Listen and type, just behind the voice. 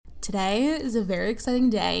Today is a very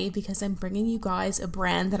exciting day because I'm bringing you guys a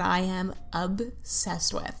brand that I am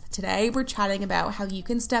obsessed with. Today we're chatting about how you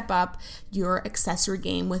can step up your accessory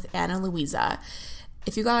game with Ana Luisa.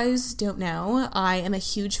 If you guys don't know, I am a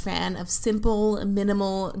huge fan of simple,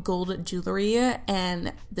 minimal gold jewelry,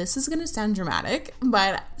 and this is going to sound dramatic,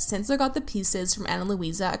 but since I got the pieces from Ana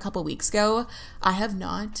Luisa a couple weeks ago, I have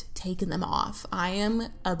not taken them off. I am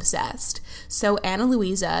obsessed. So Ana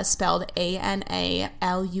Luisa, spelled Analuisa,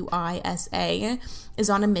 is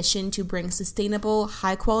on a mission to bring sustainable,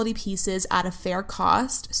 high-quality pieces at a fair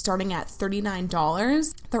cost, starting at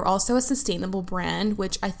 $39. They're also a sustainable brand,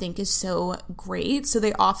 which I think is so great. So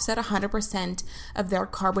they offset 100% of their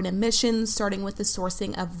carbon emissions, starting with the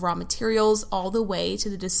sourcing of raw materials all the way to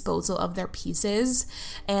the disposal of their pieces.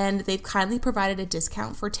 And they've kindly provided a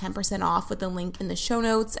discount for 10% off with the link in the show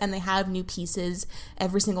notes, and they have new pieces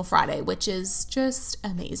every single Friday, which is just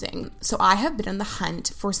amazing. So I have been on the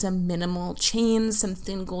hunt for some minimal chains, some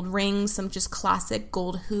thin gold rings, some just classic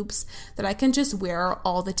gold hoops that I can just wear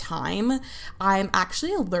all the time. I'm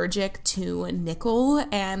actually allergic to nickel,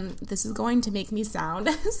 and this is going to make me sound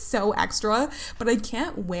so extra, but I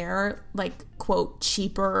can't wear like quote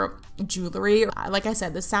cheaper jewelry. Like I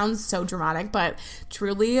said, this sounds so dramatic, but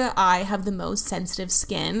truly I have the most sensitive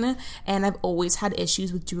skin and I've always had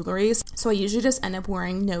issues with jewelry, so I usually just end up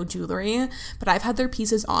wearing no jewelry. But I've had their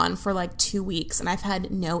pieces on for like 2 weeks and I've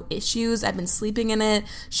had no issues. I've been sleeping in it,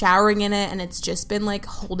 showering in it, and it's just been like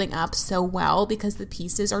holding up so well because the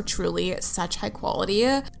pieces are truly such high quality.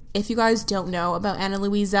 If you guys don't know about Ana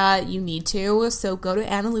Luisa, you need to. So go to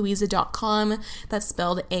analuisa.com. That's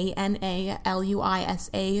spelled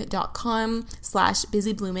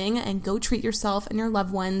analuisa.com/busyblooming and go treat yourself and your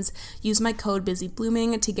loved ones. Use my code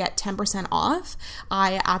busyblooming to get 10% off.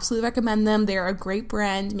 I absolutely recommend them. They're a great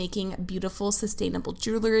brand making beautiful, sustainable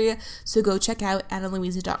jewelry. So go check out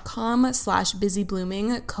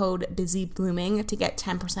analuisa.com/busyblooming, code busyblooming to get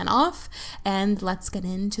 10% off. And let's get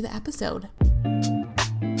into the episode.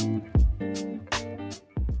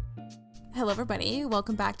 Hello everybody,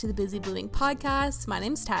 welcome back to the Busy Blooming podcast. My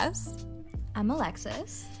name's Tess. I'm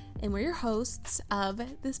Alexis. And we're your hosts of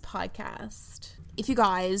this podcast. If you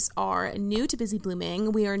guys are new to Busy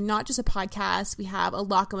Blooming, we are not just a podcast, we have a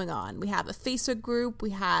lot going on. We have a Facebook group, we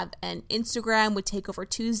have an Instagram with Takeover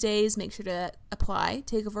Tuesdays. Make sure to apply,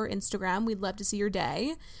 Takeover Instagram. We'd love to see your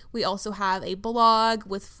day. We also have a blog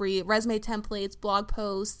with free resume templates, blog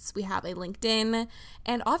posts. We have a LinkedIn,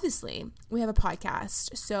 and obviously we have a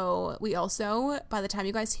podcast. So we also, by the time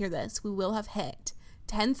you guys hear this, we will have hit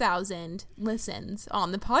 10,000 listens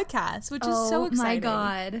on the podcast, which is so exciting. Oh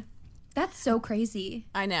my God. That's so crazy.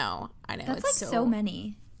 I know. That's it's like so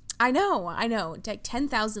many. I know. Like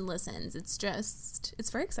 10,000 listens. It's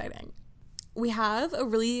very exciting. We have a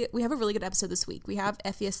really good episode this week. We have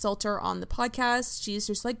Efia Sulter on the podcast. She's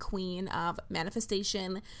just like queen of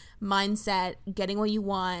manifestation, mindset, getting what you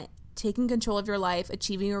want, taking control of your life,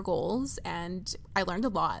 achieving your goals. And I learned a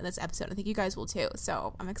lot in this episode. I think you guys will too.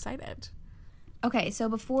 So I'm excited. Okay, so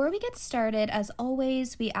before we get started, as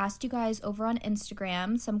always, we asked you guys over on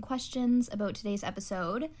Instagram some questions about today's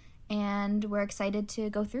episode, and we're excited to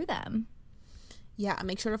go through them. Yeah,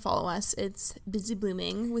 make sure to follow us. It's Busy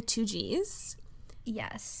Blooming with 2 G's.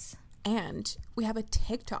 Yes. And we have a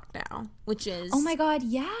TikTok now, which is... Oh my God,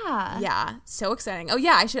 yeah. Yeah, so exciting. Oh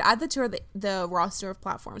yeah, I should add that to the roster of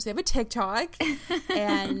platforms. We have a TikTok,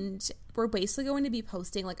 and we're basically going to be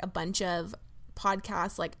posting like a bunch of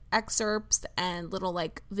podcasts, like excerpts and little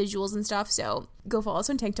like visuals and stuff. So go follow us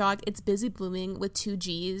on TikTok. It's Busy Blooming with 2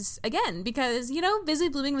 G's again, because Busy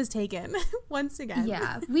Blooming was taken once again.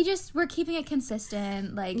 Yeah, we're keeping it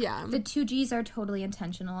consistent. Like, yeah, the 2 G's are totally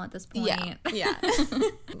intentional at this point. Yeah.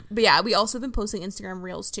 But yeah, we also have been posting Instagram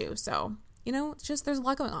reels too. So it's just there's a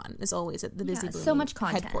lot going on as always at the Busy Blooming so much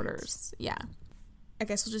content. Headquarters. Yeah, I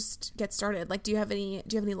guess we'll just get started. Like, do you have any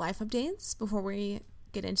life updates before we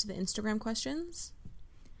get into the Instagram questions?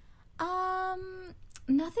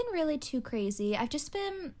 Nothing really too crazy. I've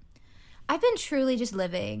been truly just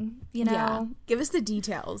living, Yeah. Give us the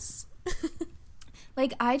details.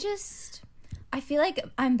 Like, I feel like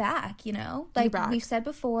I'm back, Like, you're back. We've said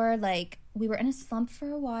before, like, we were in a slump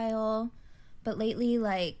for a while, but lately,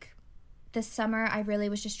 like, this summer, I really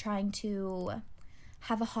was just trying to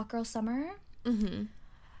have a hot girl summer. Mm-hmm.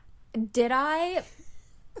 Did I?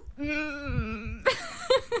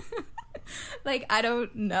 Like, I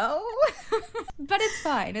don't know. But it's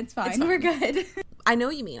fine. It's fine. We're good. I know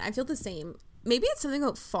what you mean. I feel the same. Maybe it's something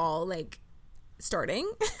about fall, like, starting.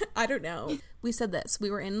 I don't know. We said this. We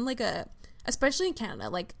were in, like, especially in Canada,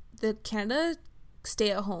 like, the Canada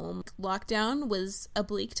stay-at-home lockdown was a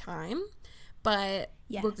bleak time. But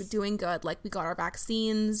Yes. We're doing good. Like, we got our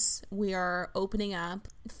vaccines. We are opening up.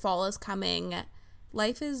 Fall is coming.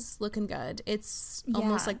 Life is looking good. It's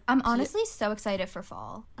almost like... I'm honestly so excited for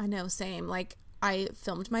fall. I know, same. Like, I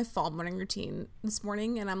filmed my fall morning routine this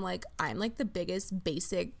morning, and I'm like the biggest,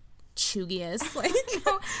 basic, chuggiest. Like,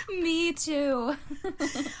 me too.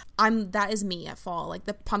 That is me at fall. Like,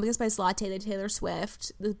 the pumpkin spice latte, the Taylor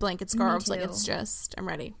Swift, the blanket scarves. Like, it's just, I'm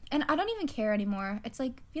ready. And I don't even care anymore. It's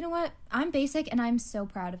like, you know what? I'm basic, and I'm so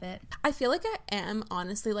proud of it. I feel like I am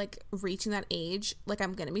honestly, like, reaching that age. Like,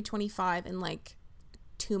 I'm gonna be 25 in like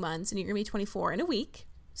 2 months, and you're gonna be 24 in a week.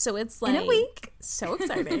 So it's like, in a week. So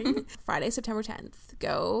exciting. Friday, September 10th.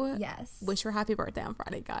 Go. Yes. Wish her happy birthday on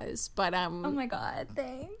Friday, guys. But oh my god,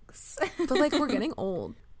 thanks. But like, we're getting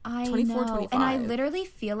old. I 24, know. 25. And I literally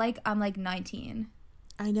feel like I'm like 19.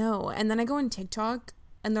 I know. And then I go on TikTok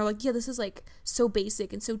and they're like, yeah, this is like so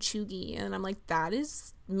basic and so chuggy. And I'm like, that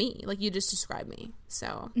is me. Like, you just described me.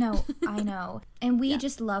 So. No, I know. And we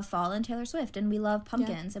just love fall and Taylor Swift, and we love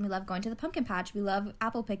pumpkins, and we love going to the pumpkin patch. We love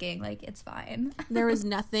apple picking. Like, it's fine. There is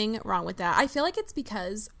nothing wrong with that. I feel like it's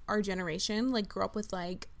because our generation, like, grew up with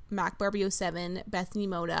like Mac Barbie 07, Bethany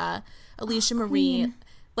Moda, Alicia Marie, Queen.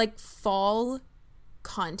 like fall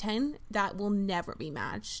content that will never be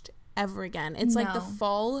matched ever again. It's like the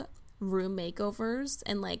fall room makeovers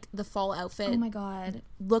and like the fall outfit. Oh my god.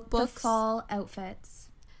 Lookbooks. The fall outfits.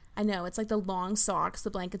 I know. It's like the long socks, the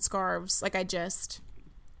blanket scarves. Like, that's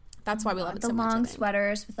why we love it the so much. The long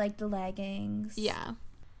sweaters with like the leggings. Yeah.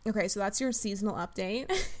 Okay, so that's your seasonal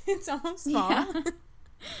update. It's almost fall. Yeah.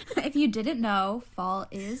 If you didn't know, fall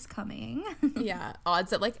is coming. Yeah.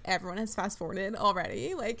 Odds that like everyone has fast forwarded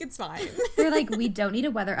already. Like, it's fine. They're like, we don't need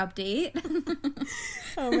a weather update.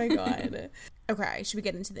 Oh my god. Okay, should we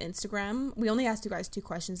get into the Instagram? We only asked you guys 2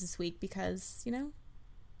 questions this week because, you know,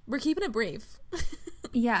 we're keeping it brief.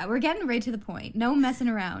 Yeah, we're getting right to the point. No messing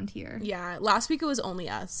around here. Yeah, last week it was only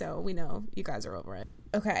us, so we know you guys are over it.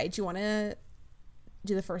 Okay, do you want to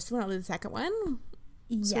do the first one? I'll do the second one?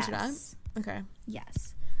 Switch it up? Okay.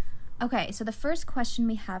 Yes. Okay, so the first question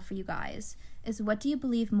we have for you guys is, what do you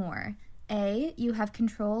believe more? A, you have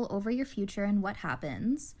control over your future and what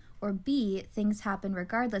happens, or B, things happen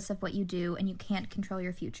regardless of what you do and you can't control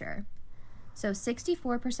your future. So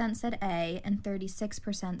 64% said A and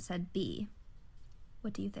 36% said B.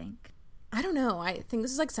 What do you think? I don't know. I think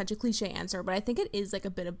this is like such a cliche answer, but I think it is like a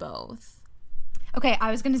bit of both. Okay, I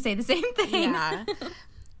was going to say the same thing. Yeah.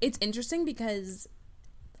 It's interesting because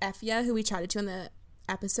Efia, who we chatted to in the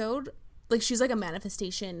episode, like, she's like a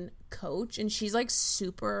manifestation coach and she's like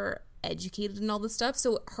super educated in all this stuff.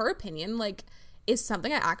 So her opinion, like, is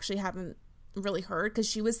something I actually haven't really heard, because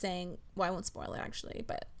she was saying, well, I won't spoil it actually,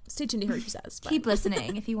 but stay tuned to hear what she says. But. Keep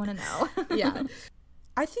listening if you want to know. Yeah.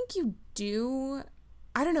 I think you do.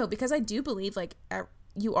 I don't know, because I do believe like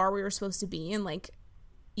you are where you're supposed to be, and like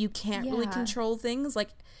you can't really control things. Like,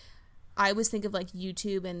 I always think of like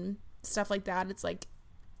YouTube and stuff like that. It's like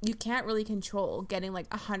you can't really control getting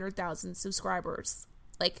like 100,000 subscribers.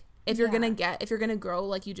 Like, if you're gonna grow,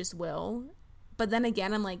 like, you just will. But then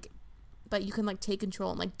again, I'm like, but you can like take control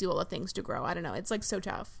and like do all the things to grow. I don't know. It's like so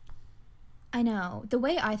tough. I know. The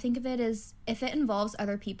way I think of it is, if it involves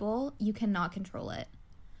other people, you cannot control it.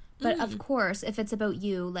 But of course, if it's about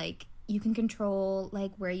you, like, you can control,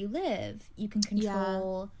 like, where you live. You can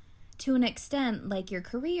control, to an extent, like, your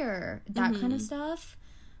career, that kind of stuff.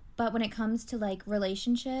 But when it comes to, like,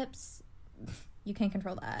 relationships, you can't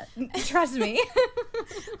control that. Trust me.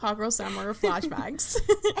 Hot girl summer flashbacks.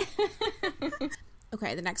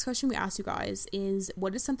 Okay, the next question we asked you guys is,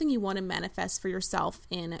 what is something you want to manifest for yourself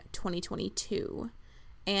in 2022?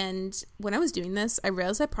 And when I was doing this, I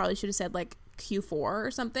realized I probably should have said, like, Q4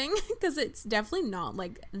 or something, because it's definitely not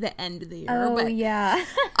like the end of the year. Oh, but yeah.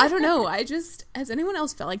 I don't know. Has anyone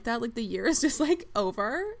else felt like that? Like, the year is just like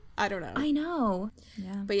over? I don't know. I know.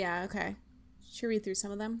 Yeah. But yeah, okay. Should we read through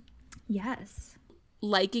some of them? Yes.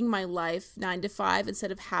 Liking my life 9 to 5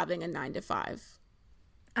 instead of having a 9 to 5.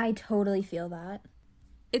 I totally feel that.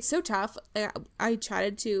 It's so tough. I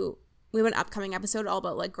chatted to, we have an upcoming episode all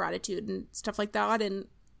about like gratitude and stuff like that, and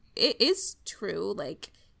it is true.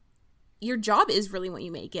 Like, your job is really what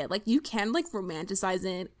you make it. Like, you can like romanticize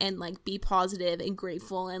it and like be positive and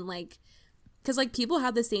grateful, and like, because like people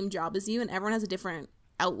have the same job as you and everyone has a different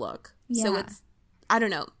outlook. Yeah. So it's, I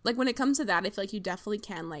don't know, like when it comes to that, I feel like you definitely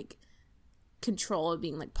can like control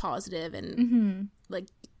being like positive and like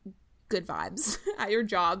good vibes at your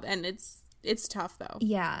job. And it's tough though.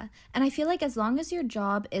 Yeah. And I feel like as long as your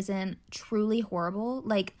job isn't truly horrible,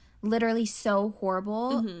 like literally so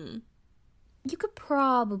horrible, you could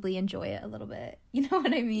probably enjoy it a little bit. You know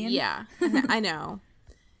what I mean? Yeah. I know.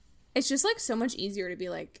 It's just like so much easier to be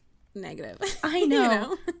like negative. I know. You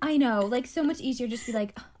know? I know. Like so much easier just be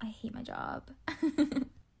like, oh, I hate my job.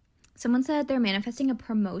 Someone said they're manifesting a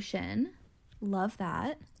promotion. Love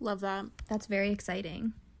that. Love that. That's very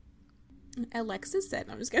exciting. Alexis said,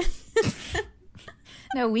 no, I'm just kidding.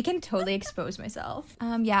 No, we can totally expose myself.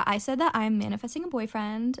 Yeah, I said that I'm manifesting a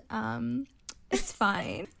boyfriend. It's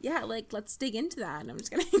fine. Yeah, like, let's dig into that. I'm just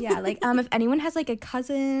kidding. Yeah, like, if anyone has, like, a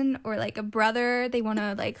cousin or, like, a brother they want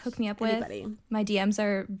to, like, hook me up with, Anybody. My DMs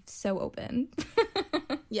are so open.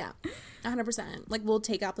 Yeah, 100%. Like, we'll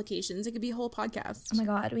take applications. It could be a whole podcast. Oh, my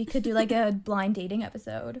God. We could do, like, a blind dating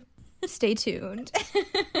episode. Stay tuned.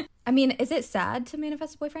 I mean, is it sad to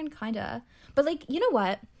manifest a boyfriend? Kinda. But, like, you know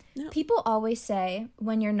what? No. People always say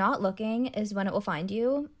when you're not looking is when it will find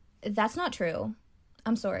you. That's not true.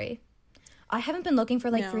 I'm sorry. I haven't been looking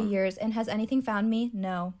for like 3 years, and has anything found me?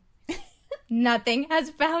 No. Nothing has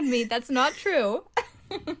found me. That's not true.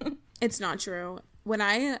 It's not true. When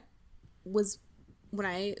I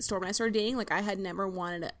started dating, like, I had never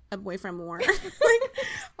wanted a boyfriend more. Like,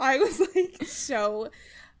 I was like so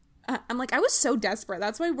I'm like, I was so desperate.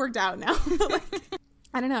 That's why it worked out now. But, like,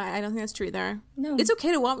 I don't know. I don't think that's true there. No. It's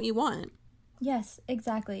okay to want what you want. Yes,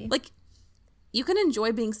 exactly. Like, you can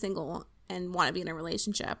enjoy being single and want to be in a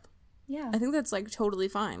relationship. Yeah. I think that's, like, totally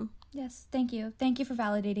fine. Yes, thank you. Thank you for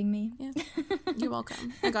validating me. Yeah. You're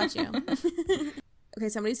welcome. I got you. Okay,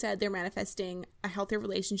 somebody said they're manifesting a healthier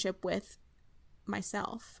relationship with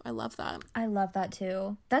myself. I love that. I love that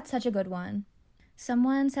too. That's such a good one.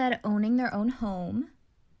 Someone said owning their own home.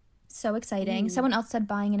 So exciting. Someone else said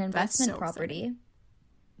buying an investment property. Exciting.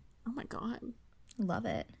 Oh my God. Love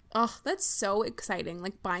it. Oh, that's so exciting.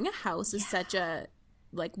 Like, buying a house is such a,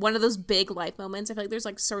 like, one of those big life moments. I feel like there's,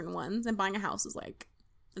 like, certain ones, and buying a house is, like,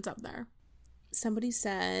 it's up there. Somebody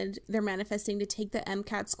said they're manifesting to take the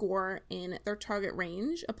MCAT score in their target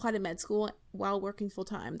range, apply to med school while working full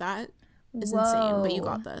time. That is insane, but you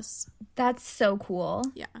got this. That's so cool.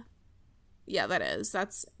 Yeah. Yeah, that is.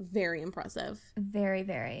 That's very impressive. Very,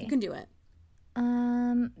 very. You can do it.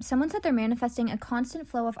 Someone said they're manifesting a constant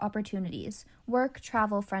flow of opportunities, work,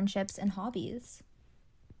 travel, friendships, and hobbies.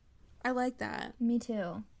 I like that. Me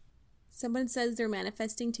too. Someone says they're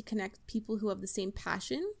manifesting to connect people who have the same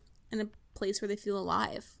passion in a place where they feel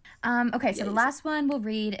alive. Okay, so the last one we'll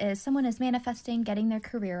read is someone is manifesting getting their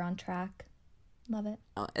career on track. Love it.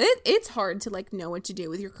 It's hard to, like, know what to do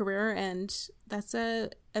with your career, and that's a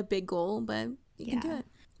big goal, but you can do it.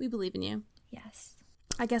 We believe in you. Yes.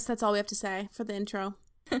 I guess that's all we have to say for the intro.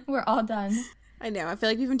 We're all done. I know. I feel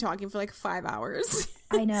like we've been talking for like 5 hours.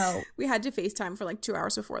 I know. We had to FaceTime for like 2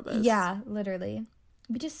 hours before this. Yeah, literally.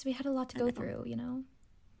 We had a lot to go through, you know?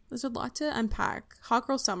 There's a lot to unpack. Hot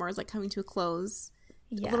Girl Summer is like coming to a close.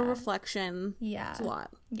 Yeah. A little reflection. Yeah. It's a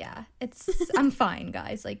lot. Yeah. I'm fine,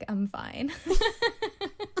 guys. Like, I'm fine.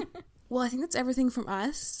 Well, I think that's everything from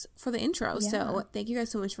us for the intro. Yeah. So thank you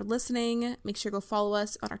guys so much for listening. Make sure to go follow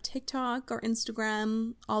us on our TikTok, our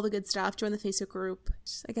Instagram, all the good stuff. Join the Facebook group.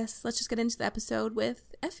 I guess let's just get into the episode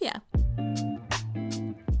with Efia.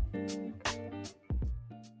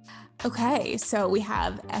 Okay, so we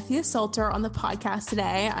have Efia Sulter on the podcast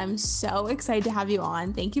today. I'm so excited to have you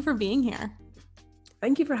on. Thank you for being here.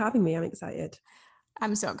 Thank you for having me. I'm excited.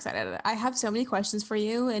 I'm so excited. I have so many questions for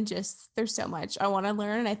you, and just there's so much I want to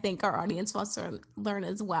learn, and I think our audience wants to learn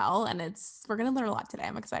as well, and we're going to learn a lot today.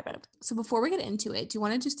 I'm excited. So before we get into it, do you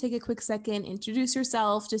want to just take a quick second, introduce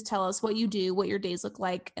yourself, just tell us what you do, what your days look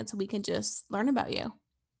like, and so we can just learn about you?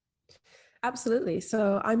 Absolutely.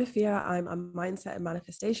 So I'm Efia. I'm a mindset and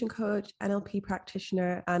manifestation coach, NLP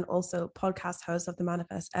practitioner, and also podcast host of the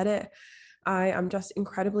Manifest Edit. I am just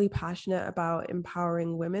incredibly passionate about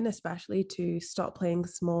empowering women, especially to stop playing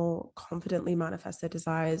small, confidently manifest their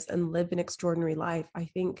desires and live an extraordinary life. I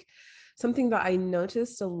think something that I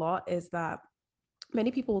noticed a lot is that many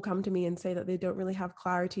people will come to me and say that they don't really have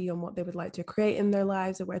clarity on what they would like to create in their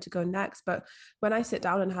lives or where to go next. But when I sit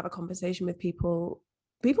down and have a conversation with people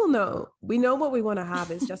know, we know what we want to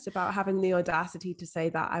have. It's just about having the audacity to say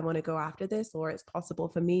that I want to go after this, or it's possible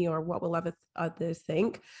for me, or what will others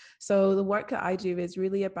think. So the work that I do is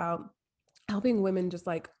really about helping women just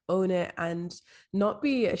like own it and not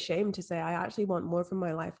be ashamed to say, I actually want more from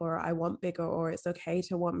my life, or I want bigger, or it's okay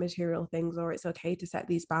to want material things, or it's okay to set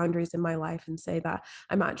these boundaries in my life and say that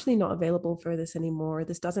I'm actually not available for this anymore.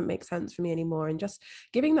 This doesn't make sense for me anymore. And just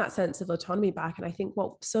giving that sense of autonomy back. And I think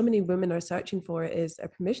what so many women are searching for is a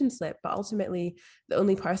permission slip, but ultimately the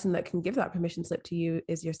only person that can give that permission slip to you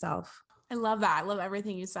is yourself. I love that. I love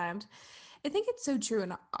everything you said. I think it's so true.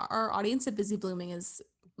 And our audience at Busy Blooming is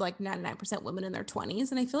like 99% women in their 20s.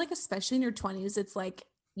 And I feel like especially in your 20s, it's like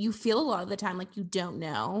you feel a lot of the time like you don't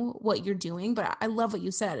know what you're doing, but I love what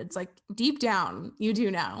you said. It's like deep down, you do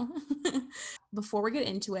know. Before we get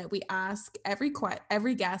into it, we ask every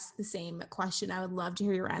guest the same question. I would love to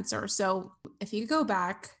hear your answer. So, if you could go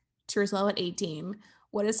back to yourself at 18,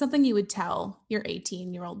 what is something you would tell your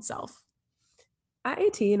 18-year-old self? At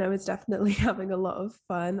 18, I was definitely having a lot of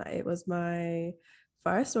fun. It was my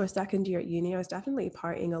first or second year at uni. I was definitely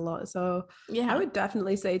partying a lot. So I Yeah. would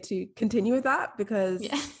definitely say to continue with that, because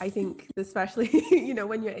Yeah. I think, especially,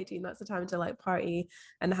 when you're 18, that's the time to like party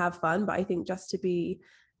and have fun. But I think just to be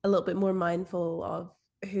a little bit more mindful of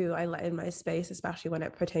who I let in my space, especially when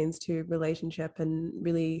it pertains to relationship, and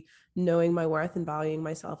really knowing my worth and valuing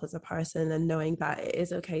myself as a person, and knowing that it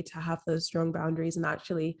is okay to have those strong boundaries. And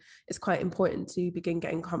actually, it's quite important to begin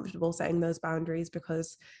getting comfortable setting those boundaries,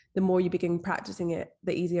 because the more you begin practicing it,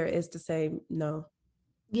 the easier it is to say no.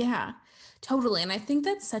 Yeah, totally. And I think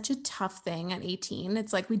that's such a tough thing at 18.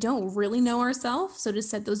 It's like we don't really know ourselves. So to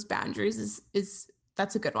set those boundaries is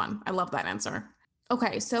that's a good one. I love that answer.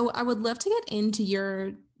 Okay, so I would love to get into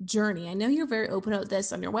your journey. I know you're very open about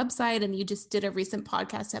this on your website, and you just did a recent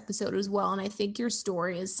podcast episode as well. And I think your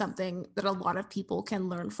story is something that a lot of people can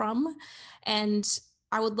learn from. And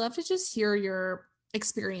I would love to just hear your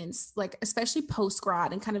experience, like especially post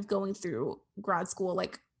grad and kind of going through grad school.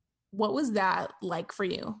 Like, what was that like for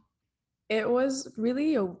you? It was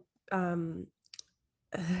really a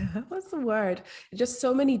what's the word, just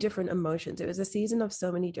so many different emotions. It was a season of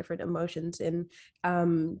so many different emotions. And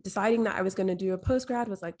deciding that I was going to do a post grad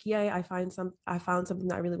was like, yay, I found something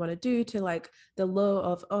that I really want to do, to like the low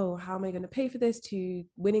of, oh, how am I going to pay for this, to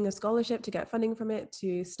winning a scholarship to get funding from it,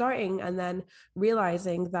 to starting and then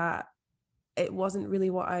realizing that it wasn't really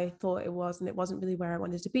what I thought it was, and it wasn't really where I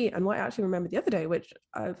wanted to be. And what I actually remembered the other day, which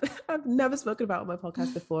I've I've never spoken about on my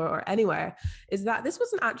podcast before or anywhere, is that this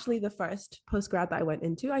wasn't actually the first postgrad that I went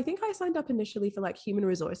into. I think I signed up initially for like human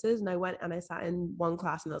resources, and I went and I sat in one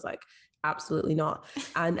class and I was like, absolutely not,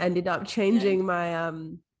 and Yeah. ending up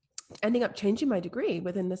changing my degree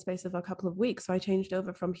within the space of a couple of weeks. So I changed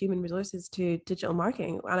over from human resources to digital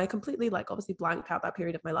marketing, and I completely like obviously blanked out that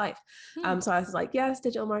period of my life. Hmm. So I was like, yes,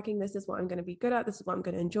 digital marketing, this is what I'm going to be good at. This is what I'm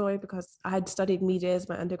going to enjoy, because I had studied media as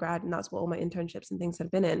my undergrad, and that's what all my internships and things had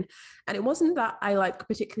been in. And it wasn't that I like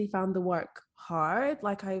particularly found the work hard.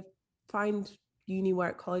 Like I find uni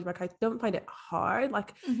work, college work, I don't find it hard.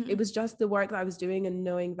 Like it Hmm. was just the work that I was doing, and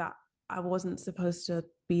knowing that I wasn't supposed to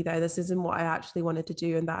be there. This isn't what I actually wanted to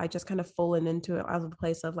do. And that I just kind of fallen into it out of a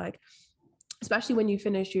place of like, especially when you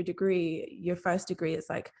finish your degree, your first degree, it's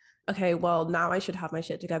like, okay, well, now I should have my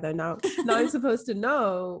shit together. Now I'm supposed to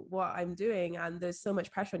know what I'm doing. And there's so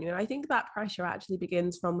much pressure on you. And I think that pressure actually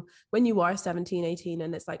begins from when you are 17, 18,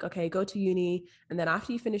 and it's like, okay, go to uni. And then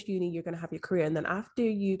after you finish uni, you're going to have your career. And then after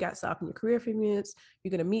you get set up in your career for minutes,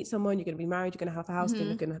 you're going to meet someone, you're going to be married, you're going to have a house, you're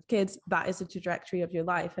Hmm. going to have kids. That is the trajectory of your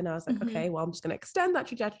life. And I was like, Hmm. okay, well, I'm just going to extend that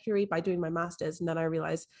trajectory by doing my master's. And then I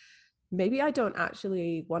realized, maybe I don't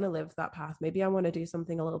actually want to live that path. Maybe I want to do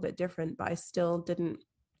something a little bit different, but I still didn't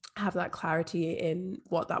have that clarity in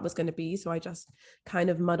what that was going to be. So I just kind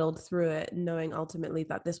of muddled through it, knowing ultimately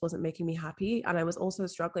that this wasn't making me happy. And I was also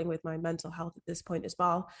struggling with my mental health at this point as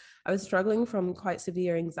well. I was struggling from quite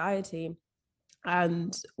severe anxiety.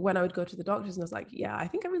 And when I would go to the doctors and I was like, yeah, I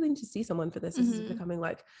think I really need to see someone for this. This is Hmm. becoming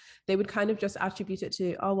like, they would kind of just attribute it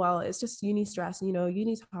to, oh, well, it's just uni stress.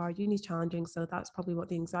 Uni's hard, uni's challenging. So that's probably what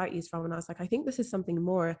the anxiety is from. And I was like, I think this is something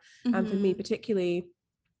more. And for me, Hmm. particularly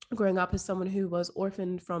growing up as someone who was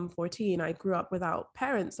orphaned from 14, I grew up without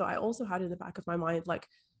parents. So I also had in the back of my mind, like,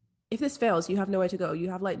 if this fails, you have nowhere to go. You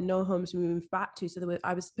have like no home to move back to. So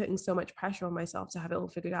I was putting so much pressure on myself to have it all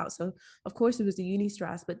figured out. So of course it was the uni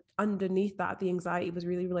stress, but underneath that, the anxiety was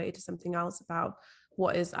really related to something else about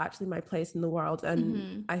what is actually my place in the world. And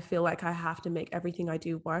Hmm. I feel like I have to make everything I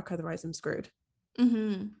do work, otherwise I'm screwed.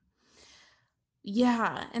 Hmm.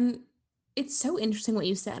 Yeah, and it's so interesting what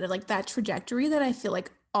you said, like that trajectory that I feel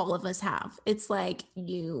like all of us have. It's like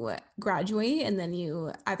you graduate and then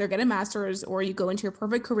you either get a master's or you go into your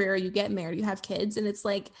perfect career, you get married, you have kids, and it's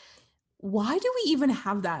like, why do we even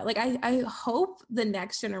have that? Like, I hope the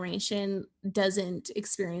next generation doesn't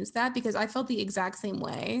experience that, because I felt the exact same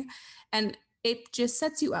way. And it just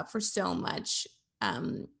sets you up for so much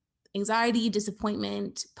um, anxiety,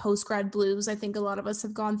 disappointment, post grad blues. I think a lot of us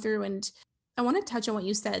have gone through. And I want to touch on what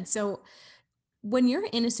you said. So, when you're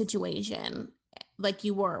in a situation like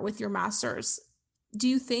you were with your master's, do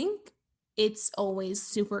you think it's always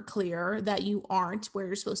super clear that you aren't where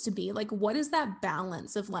you're supposed to be? Like, what is that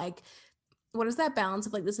balance of like, what is that balance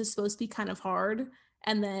of like, this is supposed to be kind of hard,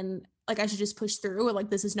 and then like I should just push through, or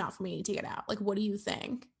like this is not for me to get out? Like, what do you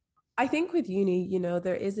think? I think with uni, you know,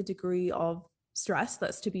 there is a degree of stress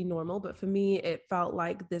that's to be normal. But for me, it felt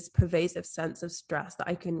like this pervasive sense of stress that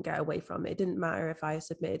I couldn't get away from. It didn't matter if I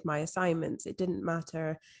submitted my assignments, it didn't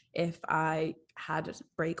matter if I had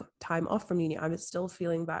break time off from uni. I was still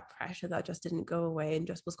feeling that pressure that just didn't go away and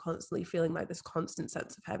just was constantly feeling like this constant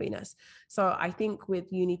sense of heaviness. So I think with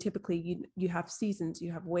uni, typically you have seasons,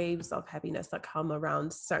 you have waves of heaviness that come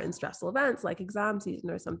around certain stressful events like exam season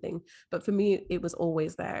or something. But for me, it was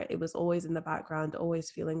always there. It was always in the background, always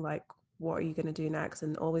feeling like, what are you going to do next?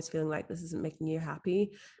 And always feeling like this isn't making you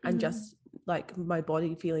happy. And just like my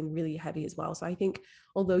body feeling really heavy as well. So I think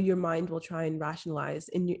although your mind will try and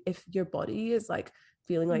rationalize, if your body is like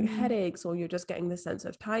feeling like headaches, or you're just getting this sense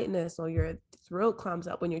of tightness, or your throat clams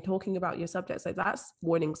up when you're talking about your subjects, like that's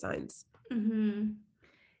warning signs.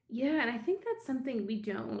 Yeah, and I think that's something we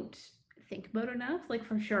don't think about enough. Like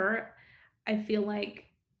for sure, I feel like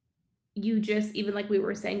you just, even like we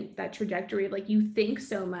were saying, that trajectory of like you think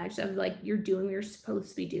so much of like you're doing what you're supposed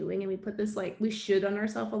to be doing, and we put this like we should on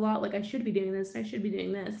ourselves a lot, like I should be doing this and I should be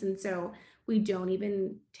doing this, and so we don't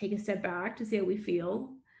even take a step back to see how we feel.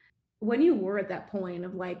 When you were at that point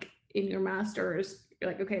of like in your masters,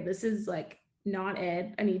 you're like, okay, this is like not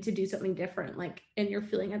it, I need to do something different, like, and you're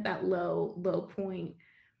feeling at that low point,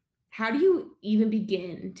 how do you even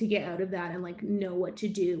begin to get out of that and like know what to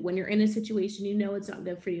do when you're in a situation you know it's not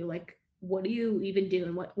good for you? Like, what do you even do,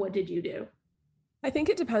 and what did you do? I think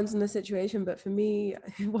it depends on the situation, but for me,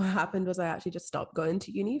 what happened was I actually just stopped going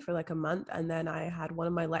to uni for like a month. And then I had one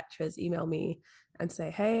of my lecturers email me and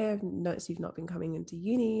say, "Hey, I've noticed you've not been coming into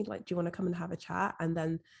uni. Like, do you want to come and have a chat?" And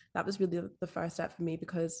then that was really the first step for me,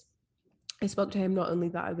 because I spoke to him not only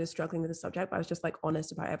that I was struggling with the subject, but I was just like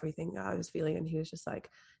honest about everything that I was feeling. And he was just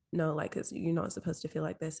like, no, like you're not supposed to feel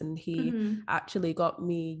like this. And he actually got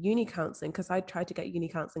me uni counseling, because I tried to get uni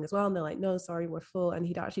counseling as well. And they're like, no, sorry, we're full. And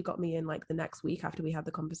he'd actually got me in like the next week after we had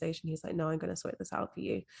the conversation. He's like, no, I'm going to sort this out for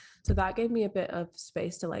you. So that gave me a bit of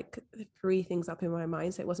space to like free things up in my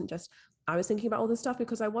mind. So it wasn't just I was thinking about all this stuff,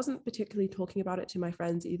 because I wasn't particularly talking about it to my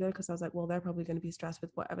friends either, because I was like, well, they're probably going to be stressed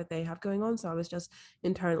with whatever they have going on. So I was just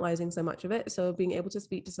internalizing so much of it. So being able to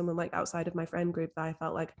speak to someone like outside of my friend group that I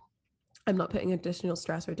felt like I'm not putting additional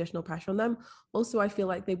stress or additional pressure on them. Also, I feel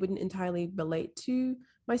like they wouldn't entirely relate to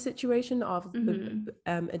my situation of the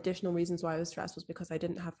additional reasons why I was stressed was because I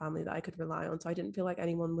didn't have family that I could rely on. So I didn't feel like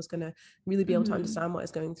anyone was going to really be able to understand what I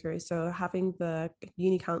was going through. So having the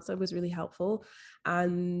uni counselor was really helpful.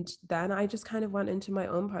 And then I just kind of went into my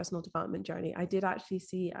own personal development journey. I did actually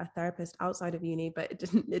see a therapist outside of uni, but it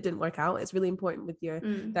didn't work out. It's really important with your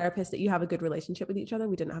therapist that you have a good relationship with each other.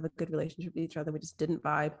 We didn't have a good relationship with each other. We just didn't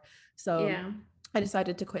vibe. So Yeah. I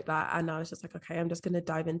decided to quit that, and I was just like, okay, I'm just going to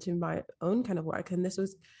dive into my own kind of work. And this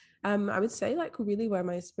was, I would say, like really where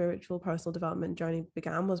my spiritual personal development journey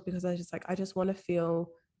began, was because I was just like, I just want to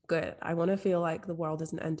feel good. I want to feel like the world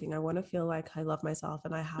isn't ending. I want to feel like I love myself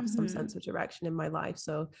and I have some sense of direction in my life.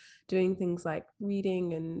 So doing things like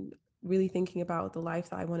reading and really thinking about the life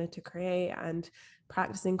that I wanted to create, and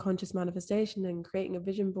practicing conscious manifestation and creating a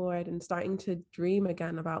vision board and starting to dream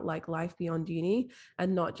again about like life beyond uni,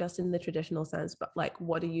 and not just in the traditional sense, but like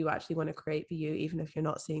what do you actually want to create for you, even if you're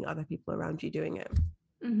not seeing other people around you doing it.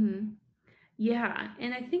 Yeah,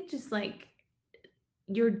 and I think just like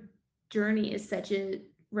your journey is such a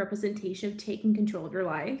representation of taking control of your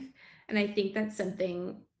life, and I think that's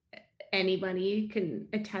something anybody can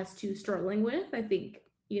attest to struggling with. I think,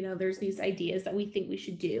 there's these ideas that we think we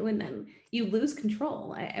should do, and then you lose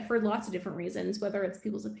control for lots of different reasons, whether it's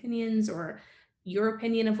people's opinions or your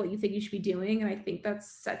opinion of what you think you should be doing. And I think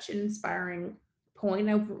that's such an inspiring point.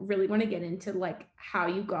 I really want to get into like how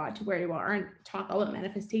you got to where you are and talk all about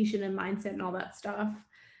manifestation and mindset and all that stuff.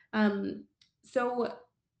 So,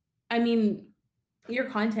 I mean, your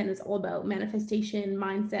content is all about manifestation,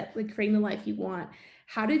 mindset, like creating the life you want.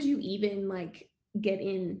 How did you even like get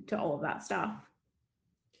into all of that stuff?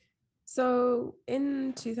 So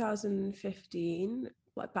in 2015,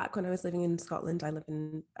 like back when I was living in Scotland, I live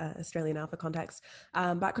in Australia now for context.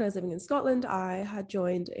 Back when I was living in Scotland, I had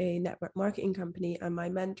joined a network marketing company, and my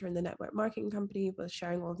mentor in the network marketing company was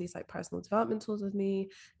sharing all these like personal development tools with me.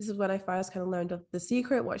 This is when I first kind of learned of The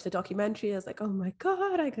Secret, watched the documentary. I was like, oh my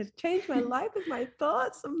God, I could change my life with my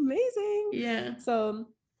thoughts. Amazing. Yeah. So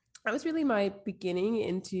that was really my beginning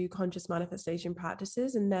into conscious manifestation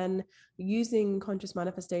practices, and then using conscious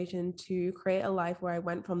manifestation to create a life where I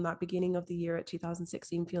went from that beginning of the year at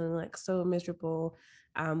 2016 feeling like so miserable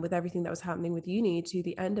with everything that was happening with uni, to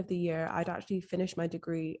the end of the year, I'd actually finished my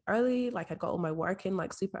degree early. Like I'd got all my work in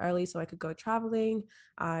like super early so I could go traveling.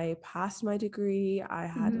 I passed my degree. I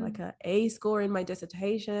had like a A score in my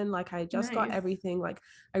dissertation. Like I just got everything. Like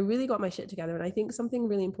I really got my shit together. And I think something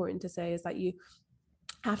really important to say is that you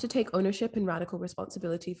have to take ownership and radical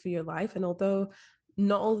responsibility for your life. And although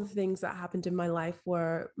not all the things that happened in my life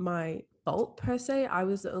were my fault per se, I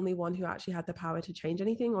was the only one who actually had the power to change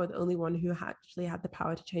anything, or the only one who actually had the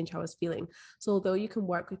power to change how I was feeling. So although you can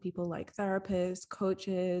work with people like therapists,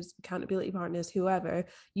 coaches, accountability partners, whoever,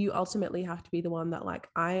 you ultimately have to be the one that like,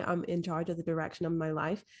 I am in charge of the direction of my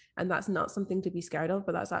life. And that's not something to be scared of,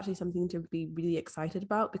 but that's actually something to be really excited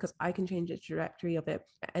about, because I can change the trajectory of it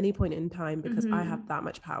at any point in time because I have that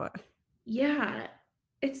much power. Yeah,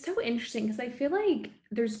 it's so interesting because I feel like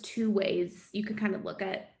there's two ways you could kind of look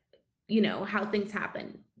at, how things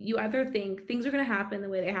happen. You either think things are going to happen the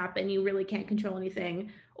way they happen, you really can't control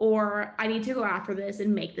anything, or I need to go after this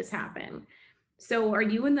and make this happen. So are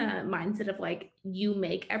you in the mindset of like you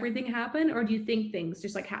make everything happen, or do you think things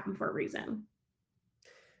just like happen for a reason?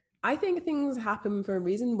 I think things happen for a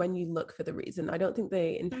reason when you look for the reason. I don't think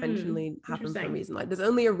they intentionally happen for a reason. Like there's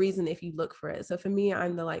only a reason if you look for it. So for me,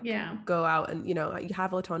 I'm the like, go out and, you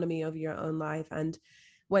have autonomy over your own life. And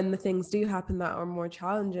when the things do happen that are more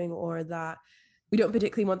challenging or that we don't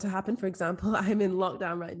particularly want to happen. For example, I'm in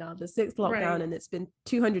lockdown right now, the 6th lockdown, and it's been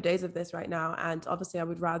 200 days of this right now. And obviously I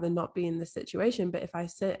would rather not be in this situation, but if I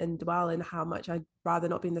sit and dwell in how much I'd rather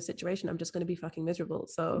not be in the situation, I'm just going to be fucking miserable.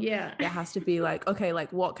 So it has to be like, okay,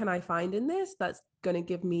 like what can I find in this that's going to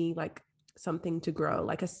give me like something to grow,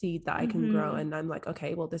 like a seed that I can grow. And I'm like,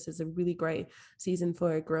 okay, well, this is a really great season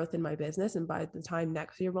for growth in my business. And by the time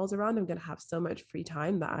next year rolls around, I'm going to have so much free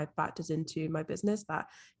time that I've factored into my business that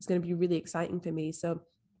is going to be really exciting for me. So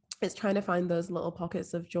it's trying to find those little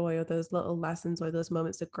pockets of joy or those little lessons or those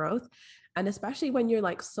moments of growth. And especially when you're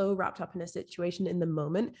like so wrapped up in a situation in the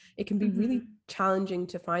moment, it can be really challenging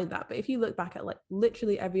to find that. But if you look back at like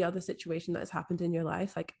literally every other situation that has happened in your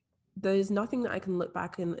life, like there's nothing that I can look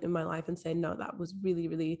back in my life and say, no, that was really,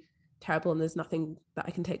 really terrible. And there's nothing that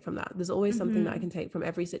I can take from that. There's always something that I can take from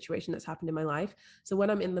every situation that's happened in my life. So when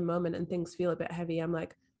I'm in the moment and things feel a bit heavy, I'm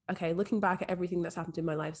like, okay, looking back at everything that's happened in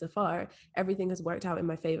my life so far, everything has worked out in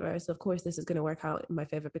my favor. So of course this is going to work out in my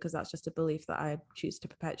favor, because that's just a belief that I choose to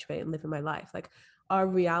perpetuate and live in my life. Like our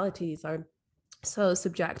realities are so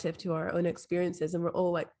subjective to our own experiences, and we're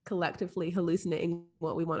all like collectively hallucinating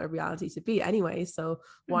what we want our reality to be anyway. So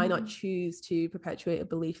why not choose to perpetuate a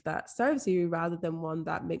belief that serves you rather than one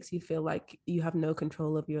that makes you feel like you have no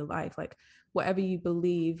control of your life? Like whatever you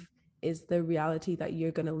believe is the reality that you're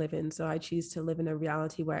going to live in. So I choose to live in a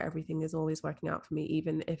reality where everything is always working out for me,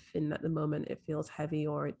 even if in the moment it feels heavy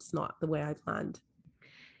or it's not the way I planned.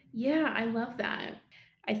 Yeah, I love that.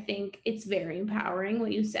 I think it's very empowering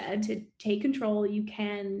what you said, to take control. You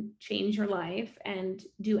can change your life and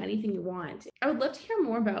do anything you want. I would love to hear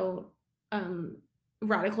more about um,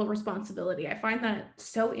 radical responsibility. I find that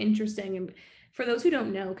so interesting. And for those who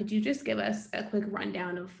don't know, could you just give us a quick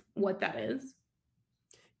rundown of what that is?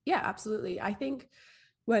 Yeah, absolutely. I think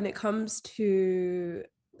when it comes to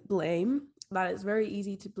blame, that it's very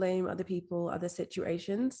easy to blame other people, other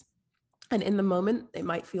situations. And in the moment, it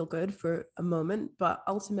might feel good for a moment, but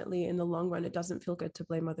ultimately in the long run, it doesn't feel good to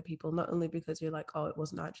blame other people, not only because you're like, oh, it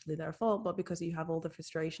wasn't actually their fault, but because you have all the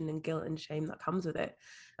frustration and guilt and shame that comes with it.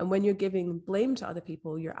 And when you're giving blame to other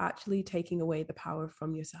people, you're actually taking away the power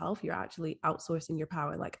from yourself. You're actually outsourcing your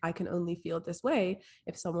power. Like, I can only feel this way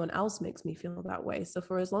if someone else makes me feel that way. So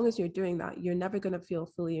for as long as you're doing that, you're never going to feel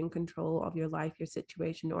fully in control of your life, your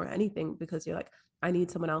situation, or anything, because you're like, I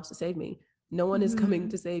need someone else to save me. No one is coming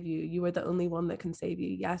to save you. You are the only one that can save you.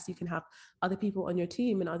 Yes, you can have other people on your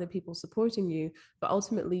team and other people supporting you, but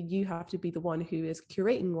ultimately you have to be the one who is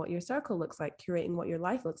curating what your circle looks like, curating what your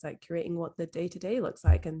life looks like, curating what the day-to-day looks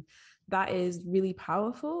like. And that is really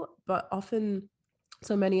powerful, but often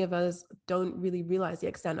so many of us don't really realize the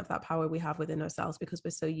extent of that power we have within ourselves because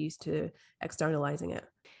we're so used to externalizing it.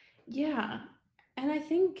 Yeah. And I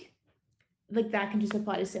think like that can just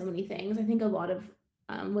apply to so many things. I think a lot of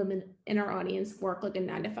women in our audience work like a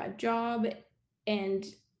 9 to 5 job. And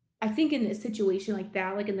I think in this situation like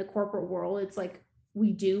that, like in the corporate world, it's like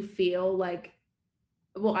we do feel like,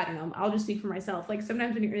 well, I don't know, I'll just speak for myself. Like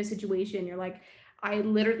sometimes when you're in a situation, you're like, I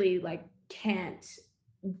literally like can't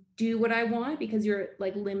do what I want because you're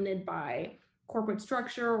like limited by corporate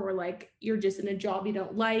structure, or like you're just in a job you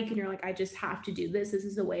don't like and you're like, I just have to do this. This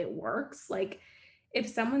is the way it works. Like if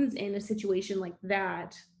someone's in a situation like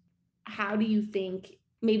that, how do you think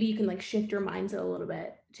maybe you can like shift your mindset a little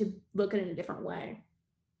bit to look at it in a different way?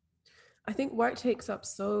 I think work takes up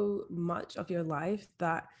so much of your life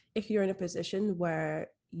that if you're in a position where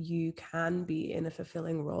you can be in a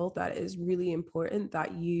fulfilling role, that is really important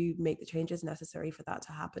that you make the changes necessary for that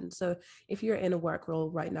to happen. So if you're in a work role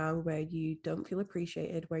right now where you don't feel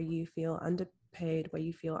appreciated, where you feel underpaid, where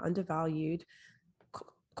you feel undervalued,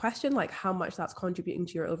 question like how much that's contributing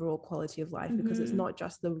to your overall quality of life, because it's not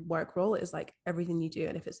just the work role, it's like everything you do.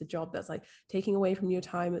 And if it's a job that's like taking away from your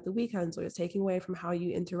time at the weekends, or it's taking away from how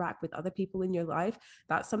you interact with other people in your life,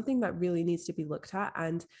 that's something that really needs to be looked at.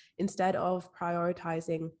 And instead of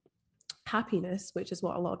prioritizing happiness, which is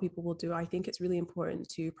what a lot of people will do, I think it's really important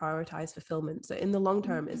to prioritize fulfillment. So in the long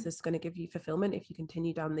term, is this going to give you fulfillment if you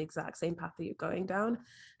continue down the exact same path that you're going down?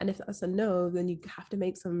 And if that's a no, then you have to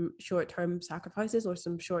make some short-term sacrifices or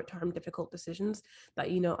some short-term difficult decisions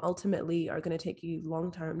that, you know, ultimately are going to take you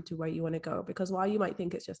long-term to where you want to go. Because while you might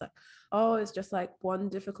think it's just like, oh, it's just like one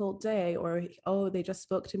difficult day, or oh, they just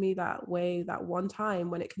spoke to me that way that one time,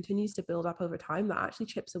 when it continues to build up over time, that actually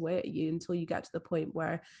chips away at you until you get to the point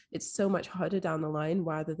where it's so much harder down the line,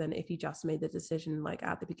 rather than if you just made the decision like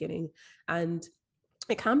at the beginning. And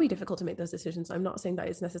it can be difficult to make those decisions. I'm not saying that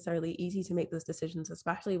it's necessarily easy to make those decisions,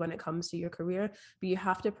 especially when it comes to your career, but you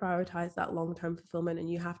have to prioritize that long-term fulfillment, and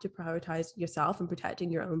you have to prioritize yourself and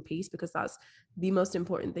protecting your own peace, because that's the most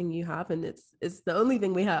important thing you have, and it's the only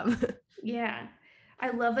thing we have. Yeah. I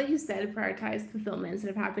love that you said prioritize fulfillment instead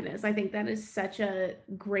of happiness. I think that is such a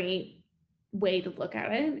great way to look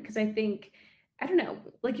at it, because I think, I don't know,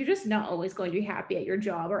 like you're just not always going to be happy at your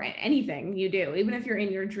job or anything you do, even if you're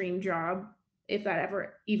in your dream job, if that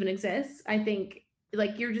ever even exists. I think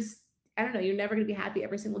like you're just, I don't know, you're never going to be happy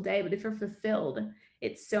every single day, but if you're fulfilled,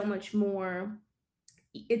 it's so much more,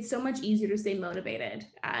 it's so much easier to stay motivated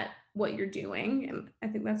at what you're doing. And I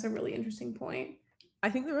think that's a really interesting point. I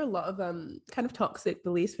think there are a lot of kind of toxic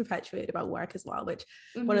beliefs perpetuated about work as well, which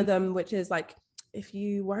one of Mm-hmm. them, which is like, if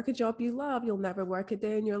you work a job you love, you'll never work a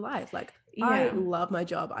day in your life. Like, I Yeah. love my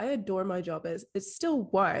job. I adore my job. It's still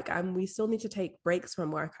work, and we still need to take breaks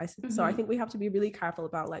from work. So I Mm-hmm. think we have to be really careful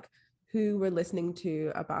about like who we're listening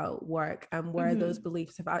to about work and where those Mm-hmm.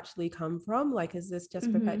 beliefs have actually come from. Like, is this just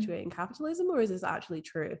Mm-hmm. perpetuating capitalism, or is this actually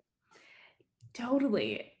true?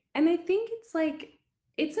 Totally. And I think it's like,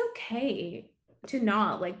 it's okay to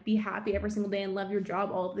not like be happy every single day and love your job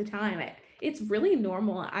all of the time. It's really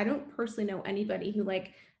normal. I don't personally know anybody who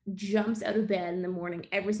like jumps out of bed in the morning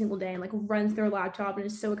every single day and like runs their laptop and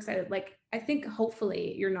is so excited. Like, I think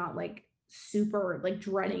hopefully you're not like super like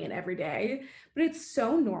dreading it every day, but it's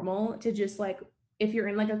so normal to just like, if you're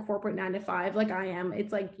in like a corporate 9 to 5 like I am,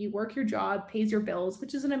 it's like you work your job, pays your bills,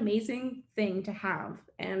 which is an amazing thing to have.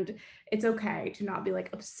 And it's okay to not be like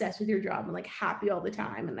obsessed with your job and like happy all the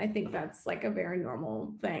time. And I think that's like a very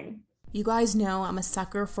normal thing. You guys know I'm a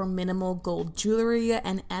sucker for minimal gold jewelry,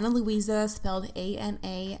 and Ana Luisa, spelled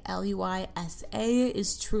Analuisa,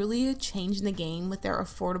 is truly changing the game with their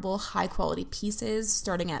affordable, high-quality pieces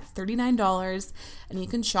starting at $39, and you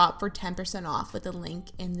can shop for 10% off with the link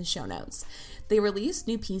in the show notes. They release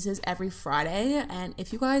new pieces every Friday, and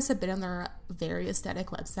if you guys have been on their very aesthetic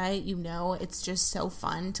website, you know it's just so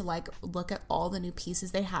fun to like look at all the new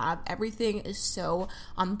pieces they have. Everything is so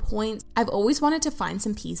on point. I've always wanted to find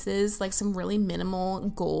some pieces, like some really minimal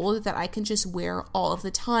gold that I can just wear all of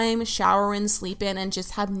the time, shower in, sleep in, and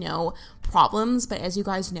just have no problems. But as you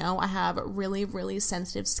guys know, I have really, really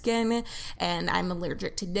sensitive skin and I'm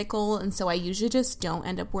allergic to nickel, and so I usually just don't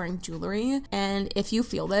end up wearing jewelry. And if you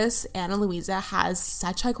feel this, Ana Luisa has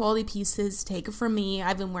such high quality pieces. Take it from me,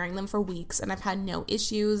 I've been wearing them for weeks and I've had no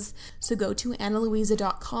issues. So go to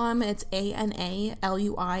analuisa.com. It's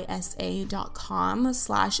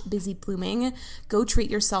analuisa.com/busyblooming. Go treat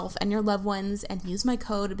yourself and your loved ones and use my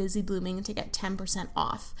code busyblooming to get 10%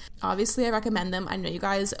 off. Obviously I recommend them. I know you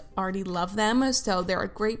guys already love them, so they're a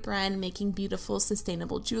great brand making beautiful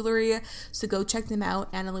sustainable jewelry. So go check them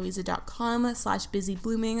out,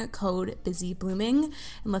 analuisa.com/busyblooming, code busyblooming.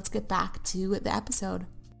 And let's get back to the episode.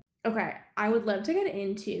 Okay. I would love to get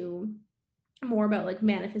into more about like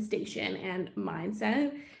manifestation and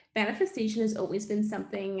mindset. Manifestation has always been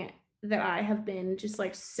something that I have been just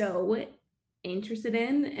like so interested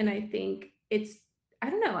in. And I think it's,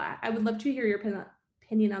 I don't know, I would love to hear your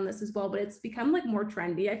opinion on this as well, but it's become like more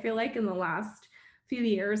trendy, I feel like, in the last few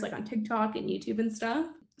years, like on TikTok and YouTube and stuff.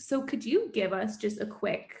 So could you give us just a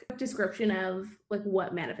quick description of like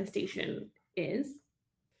what manifestation is?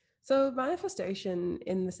 So manifestation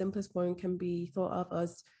in the simplest form can be thought of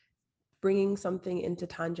as bringing something into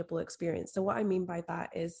tangible experience. So what I mean by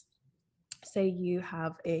that is say you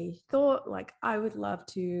have a thought like, I would love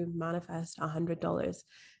to manifest $100.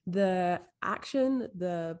 The action,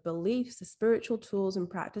 the beliefs, the spiritual tools and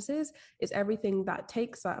practices is everything that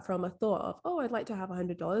takes that from a thought of, oh, I'd like to have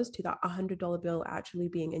 $100 to that $100 bill actually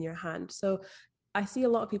being in your hand. So I see a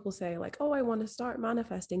lot of people say like, oh, I want to start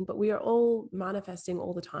manifesting, but we are all manifesting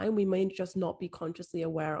all the time. We may just not be consciously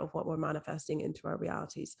aware of what we're manifesting into our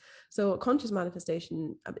realities. So what conscious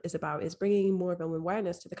manifestation is about is bringing more of an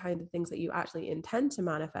awareness to the kind of things that you actually intend to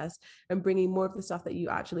manifest, and bringing more of the stuff that you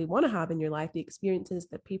actually want to have in your life, the experiences,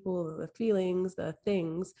 the people, the feelings, the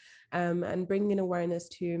things, and bringing an awareness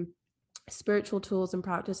to spiritual tools and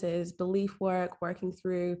practices, belief work, working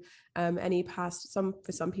through any past,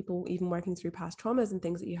 for some people even working through past traumas and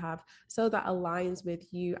things that you have, so that aligns with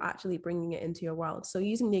you actually bringing it into your world. So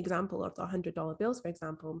using the example of the $100 bills, for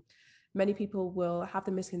example, many people will have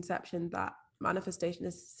the misconception that manifestation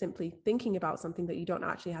is simply thinking about something, that you don't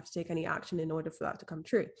actually have to take any action in order for that to come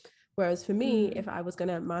true. Whereas for me, if I was going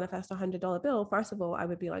to manifest $100 bill, first of all, I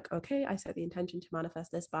would be like, okay, I set the intention to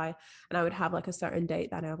manifest this by, and I would have like a certain date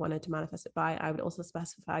that I wanted to manifest it by. I would also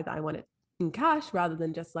specify that I want it in cash rather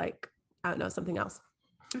than just like, I don't know, something else.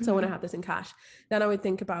 So when I have this in cash, then I would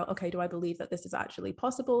think about, okay, do I believe that this is actually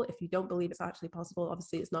possible? If you don't believe it's actually possible,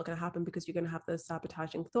 obviously it's not going to happen, because you're going to have those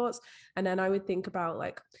sabotaging thoughts. And then I would think about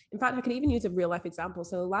like, in fact, I can even use a real life example.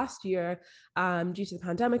 So last year, due to the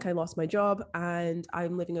pandemic, I lost my job and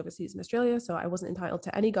I'm living overseas in Australia. So I wasn't entitled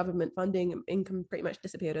to any government funding. Income pretty much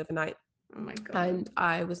disappeared overnight. Oh my God. And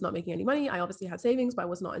I was not making any money. I obviously had savings, but I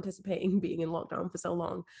was not anticipating being in lockdown for so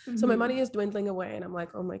long. So my money is dwindling away and I'm like,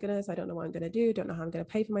 oh my goodness, I don't know what I'm going to do. Don't know how I'm going to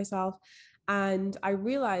pay for myself. And I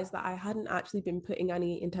realized that I hadn't actually been putting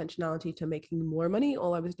any intentionality to making more money.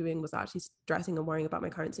 All I was doing was actually stressing and worrying about my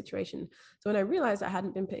current situation. So when I realized I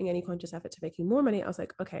hadn't been putting any conscious effort to making more money, I was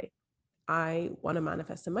like, okay, I want to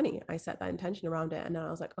manifest some money. I set that intention around it. And then I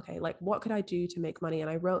was like, okay, like what could I do to make money? And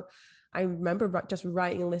I remember just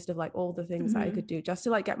writing a list of like all the things that I could do, just to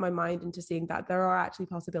like get my mind into seeing that there are actually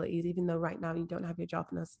possibilities, even though right now you don't have your job.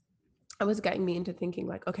 And I was getting me into thinking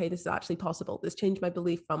like, okay, this is actually possible. This changed my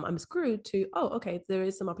belief from I'm screwed to, oh, okay, there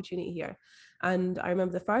is some opportunity here. And I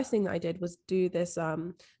remember the first thing that I did was do this.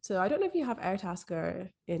 So I don't know if you have Airtasker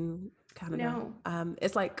in Canada. No.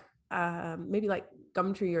 It's like maybe like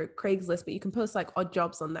Gumtree or Craigslist, but you can post like odd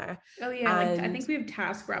jobs on there. Oh yeah, like I think we have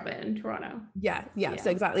TaskRabbit in Toronto. Yeah, so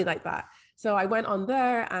exactly like that. So I went on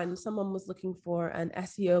there and someone was looking for an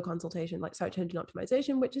SEO consultation, like search engine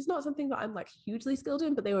optimization, which is not something that I'm like hugely skilled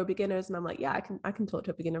in, but they were beginners and I'm like, yeah, I can talk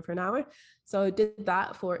to a beginner for an hour. So I did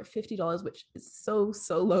that for $50, which is so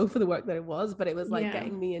low for the work that it was, but it was like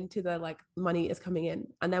getting me into the like money is coming in.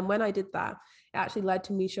 And then when I did that, it actually led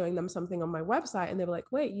to me showing them something on my website and they were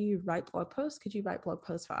like, wait, you write blog posts? Could you write blog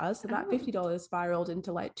posts for us? So that $50 spiraled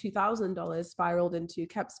into like $2,000, spiraled into,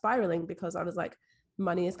 kept spiraling, because I was like,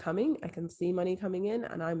 money is coming. I can see money coming in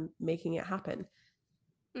and I'm making it happen.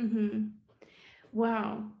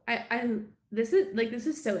 Wow. This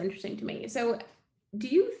is so interesting to me. So do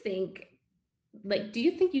you think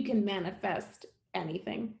you can manifest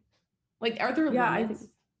anything? Like, are there limits?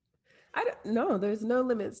 I don't know. There's no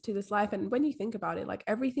limits to this life. And when you think about it, like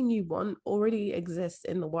everything you want already exists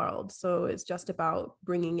in the world. So it's just about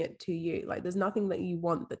bringing it to you. Like there's nothing that you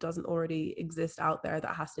want that doesn't already exist out there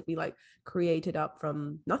that has to be like created up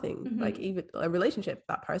from nothing. Like even a relationship,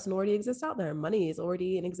 that person already exists out there. Money is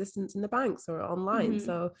already in existence in the banks or online.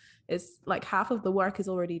 So it's like half of the work is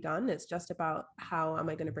already done. It's just about how am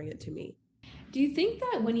I going to bring it to me? Do you think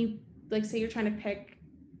that when you like say you're trying to pick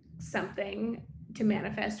something to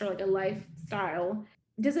manifest or like a lifestyle,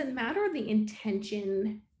 does it matter the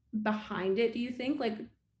intention behind it, do you think? Like,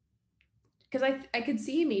 because I could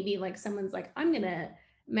see maybe like someone's like, I'm gonna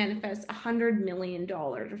manifest $100 million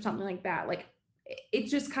or something like that. Like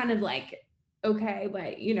it's just kind of like, okay,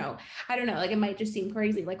 but you know, I don't know, like it might just seem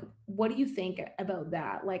crazy. Like what do you think about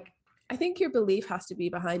that? Like I think your belief has to be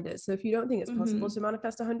behind it. So if you don't think it's possible to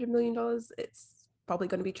manifest $100 million, it's probably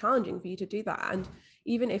going to be challenging for you to do that. And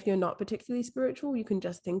even if you're not particularly spiritual, you can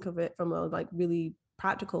just think of it from a like really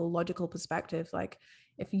practical, logical perspective. Like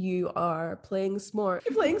if you are playing sport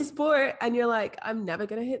and you're like, I'm never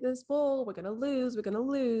going to hit this ball, we're going to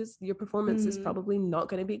lose, your performance is probably not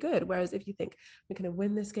going to be good. Whereas if you think we're going to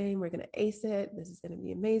win this game, we're going to ace it, this is going to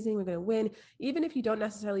be amazing, we're going to win, even if you don't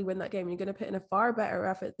necessarily win that game, you're going to put in a far better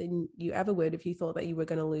effort than you ever would if you thought that you were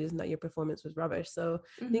going to lose and that your performance was rubbish. So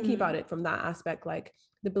thinking about it from that aspect, like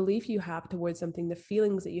the belief you have towards something, the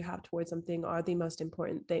feelings that you have towards something are the most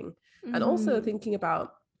important thing. And also thinking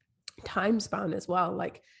about time span as well.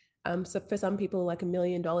 Like So for some people, like $1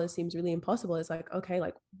 million seems really impossible. It's like, okay,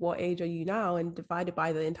 like what age are you now? And divided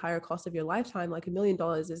by the entire cost of your lifetime, like $1 million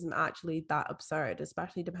isn't actually that absurd,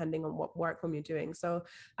 especially depending on what work form you're doing. So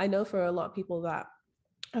I know for a lot of people that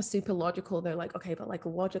are super logical, they're like, okay, but like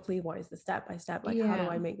logically, what is the step by step, like how do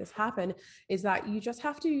I make this happen? Is that you just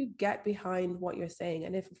have to get behind what you're saying.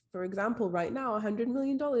 And if, for example, right now $100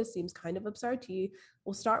 million seems kind of absurd to you,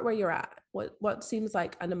 we'll start where you're at. What seems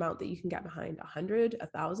like an amount that you can get behind? 100,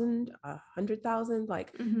 1,000, 100,000,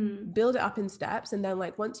 like build it up in steps. And then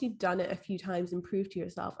like once you've done it a few times and prove to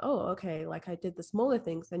yourself, oh, okay, like I did the smaller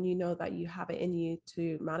things, then you know that you have it in you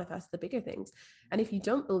to manifest the bigger things. And if you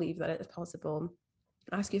don't believe that it's possible,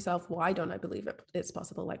 ask yourself, why don't I believe it's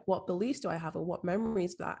possible? Like, what beliefs do I have, or what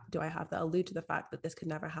memories do I have that allude to the fact that this could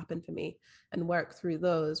never happen for me, and work through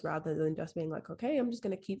those rather than just being like, okay, I'm just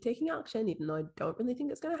going to keep taking action even though I don't really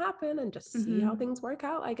think it's going to happen, and just see how things work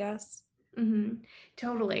out, I guess.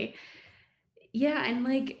 Totally. Yeah. And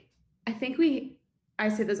like, I think I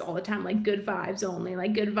say this all the time, like good vibes only,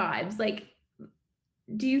 like good vibes. Like,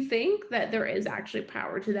 do you think that there is actually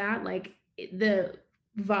power to that? Like the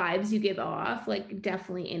vibes you give off, like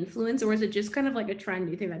definitely influence, or is it just kind of like a trend?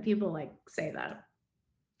 Do you think that people like say that?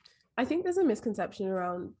 I think there's a misconception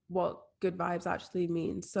around what good vibes actually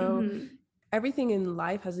means. So everything in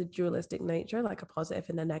life has a dualistic nature, like a positive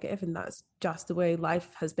and a negative, and that's just the way life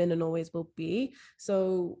has been and always will be.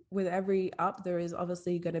 So with every up, there is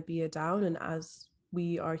obviously going to be a down, and as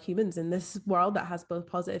we are humans in this world that has both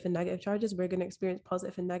positive and negative charges, we're going to experience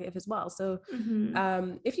positive and negative as well. So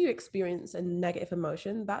if you experience a negative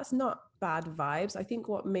emotion, that's not bad vibes. I think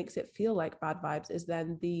what makes it feel like bad vibes is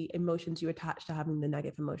then the emotions you attach to having the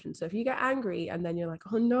negative emotion. So if you get angry and then you're like,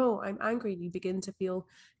 oh no, I'm angry, you begin to feel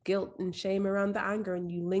guilt and shame around the anger, and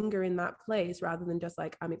you linger in that place rather than just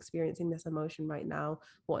like, I'm experiencing this emotion right now.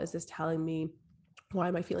 What is this telling me? Why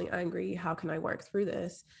am I feeling angry? How can I work through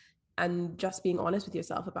this? And just being honest with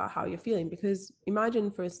yourself about how you're feeling. Because imagine,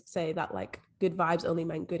 for say, that like good vibes only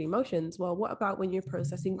meant good emotions. Well, what about when you're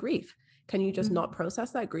processing grief? Can you just not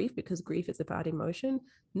process that grief because grief is a bad emotion?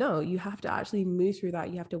 No, you have to actually move through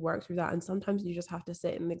that. You have to work through that. And sometimes you just have to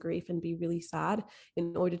sit in the grief and be really sad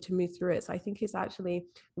in order to move through it. So I think it's actually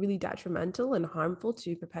really detrimental and harmful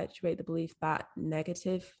to perpetuate the belief that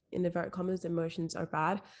negative, in inverted commas, emotions are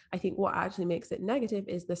bad. I think what actually makes it negative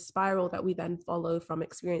is the spiral that we then follow from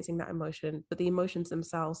experiencing that emotion, but the emotions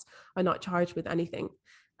themselves are not charged with anything.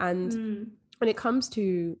 And when it comes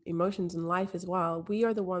to emotions in life as well, we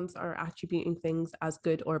are the ones that are attributing things as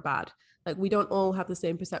good or bad. Like we don't all have the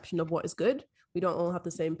same perception of what is good. We don't all have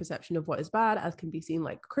the same perception of what is bad, as can be seen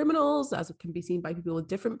like criminals, as it can be seen by people with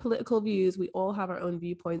different political views. We all have our own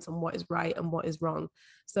viewpoints on what is right and what is wrong.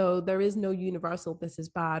 So there is no universal, this is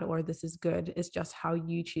bad or this is good. It's just how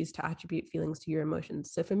you choose to attribute feelings to your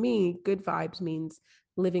emotions. So for me, good vibes means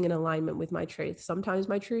living in alignment with my truth. Sometimes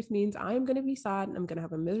my truth means I'm going to be sad and I'm going to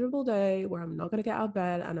have a miserable day where I'm not going to get out of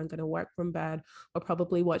bed and I'm going to work from bed or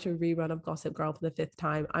probably watch a rerun of Gossip Girl for the 5th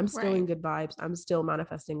time. I'm still in good vibes. I'm still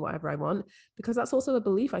manifesting whatever I want, because that's also a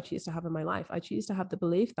belief I choose to have in my life. I choose to have the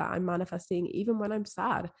belief that I'm manifesting even when I'm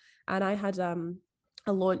sad. And I had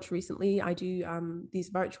a launch recently. I do these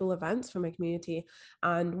virtual events for my community,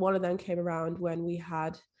 and one of them came around when we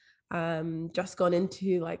had just gone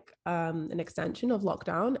into like an extension of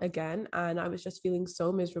lockdown again, and I was just feeling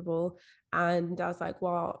so miserable. And I was like,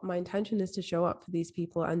 well, my intention is to show up for these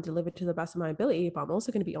people and deliver to the best of my ability, but I'm also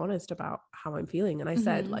going to be honest about how I'm feeling. And I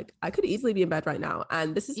said, like, I could easily be in bed right now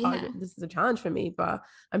and this is hard, this is a challenge for me, but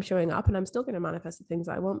I'm showing up and I'm still going to manifest the things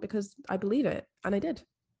I want because I believe it. And I did.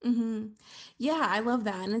 Yeah, I love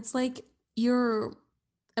that. And it's like your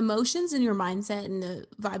emotions and your mindset and the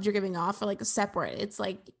vibes you're giving off are like separate. It's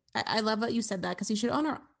like I love that you said that, because you should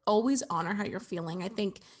always honor how you're feeling. I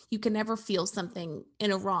think you can never feel something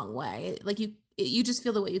in a wrong way. Like you just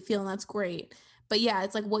feel the way you feel, and that's great. But yeah,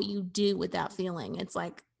 it's like what you do with that feeling. It's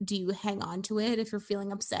like, do you hang on to it if you're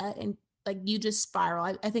feeling upset and like you just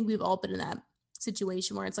spiral? I think we've all been in that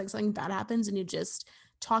situation where it's like something bad happens and you just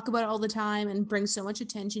talk about it all the time and bring so much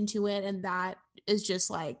attention to it, and that is just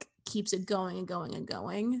like keeps it going and going and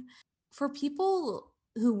going. For people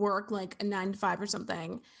who work like a 9 to 5 or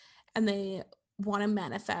something and they want to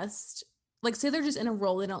manifest, like say they're just in a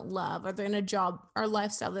role they don't love, or they're in a job or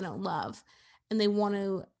lifestyle they don't love, and they want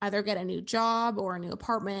to either get a new job or a new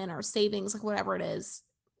apartment or savings, like whatever it is,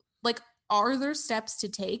 like are there steps to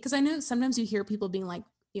take? Because I know sometimes you hear people being like,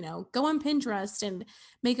 go on Pinterest and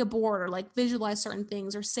make a board or like visualize certain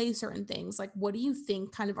things or say certain things. Like, what do you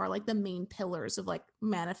think kind of are like the main pillars of like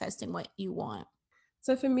manifesting what you want?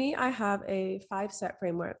 So for me, I have a 5-step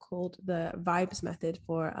framework called the Vibes Method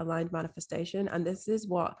for Aligned Manifestation. And this is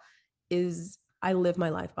what is I live my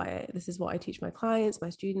life by it. This is what I teach my clients, my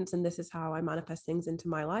students, and this is how I manifest things into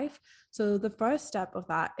my life. So the first step of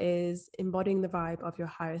that is embodying the vibe of your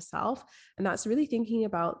higher self. And that's really thinking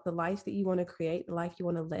about the life that you want to create, the life you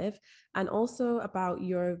want to live, and also about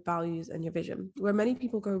your values and your vision. Where many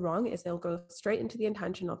people go wrong is they'll go straight into the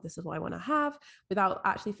intention of this is what I want to have without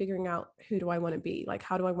actually figuring out who do I want to be? Like,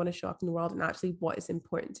 how do I want to show up in the world and actually what is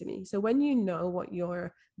important to me? So when you know what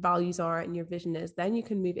your values are and your vision is, then you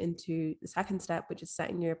can move into the second step, which is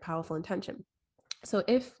setting your powerful intention. So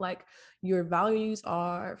if like your values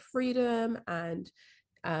are freedom and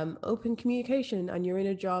open communication, and you're in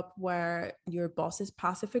a job where your boss is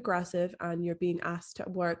passive aggressive and you're being asked to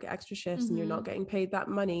work extra shifts and you're not getting paid that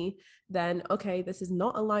money, then okay, this is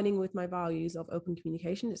not aligning with my values of open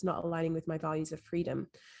communication. It's not aligning with my values of freedom.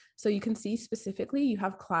 So you can see specifically, you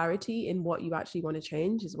have clarity in what you actually want to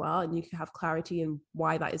change as well, and you can have clarity in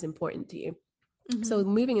why that is important to you. So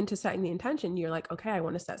moving into setting the intention, you're like, okay, I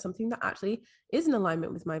want to set something that actually is in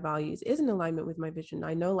alignment with my values, is in alignment with my vision.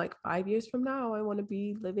 I know like 5 years from now, I want to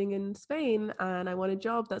be living in Spain and I want a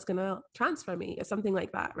job that's going to transfer me or something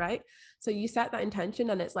like that, right? So you set that intention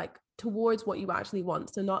and it's like towards what you actually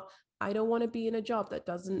want. So not, I don't want to be in a job that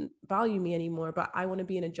doesn't value me anymore, but I want to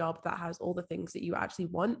be in a job that has all the things that you actually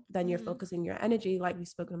want. Then you're focusing your energy, like we've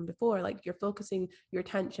spoken before, like you're focusing your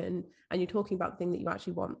attention and you're talking about the thing that you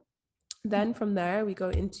actually want. Then from there, we go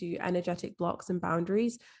into energetic blocks and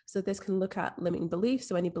boundaries. So this can look at limiting beliefs.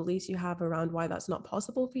 So any beliefs you have around why that's not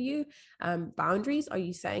possible for you. Boundaries, are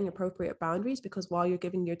you setting appropriate boundaries? Because while you're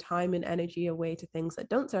giving your time and energy away to things that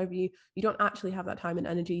don't serve you, you don't actually have that time and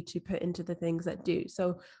energy to put into the things that do.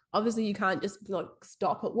 So obviously you can't just like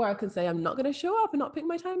stop at work and say, I'm not going to show up and not put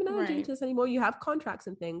my time and energy into this anymore. You have contracts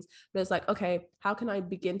and things, but it's like, okay, how can I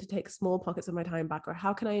begin to take small pockets of my time back? Or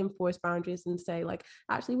how can I enforce boundaries and say like,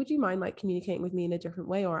 actually, would you mind like communicating with me in a different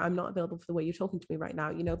way? Or I'm not available for the way you're talking to me right now.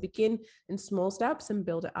 You know, begin in small steps and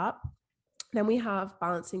build it up. Then we have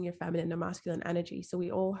balancing your feminine and masculine energy. So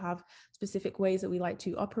we all have specific ways that we like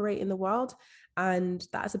to operate in the world. And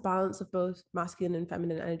that is a balance of both masculine and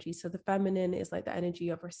feminine energy. So the feminine is like the energy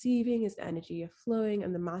of receiving, is the energy of flowing,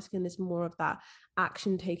 and the masculine is more of that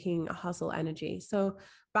action taking, hustle energy. So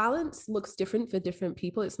balance looks different for different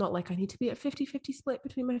people. It's not like I need to be at 50-50 split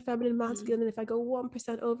between my feminine and masculine. And if I go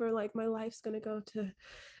 1% over, like my life's going to go to,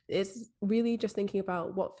 it's really just thinking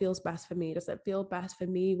about what feels best for me. Does it feel best for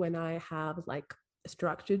me when I have like a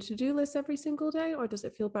structured to-do list every single day, or does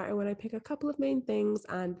it feel better when I pick a couple of main things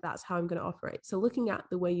and that's how I'm going to operate? So looking at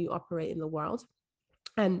the way you operate in the world,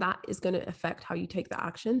 and that is going to affect how you take the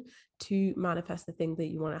action to manifest the thing that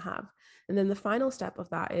you want to have. And then the final step of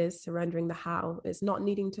that is surrendering the how. It's not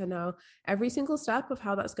needing to know every single step of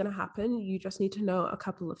how that's going to happen. You just need to know a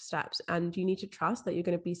couple of steps, and you need to trust that you're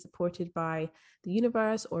going to be supported by the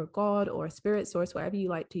universe or God or spirit source, whatever you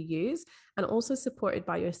like to use, and also supported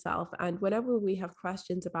by yourself. And whenever we have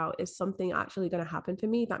questions about is something actually going to happen for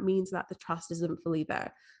me, that means that the trust isn't fully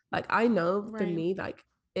there. Like I know for me, like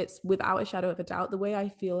it's without a shadow of a doubt, the way I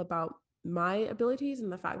feel about my abilities and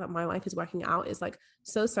the fact that my life is working out is like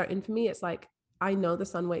so certain for me. It's like, I know the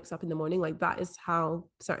sun wakes up in the morning. Like that is how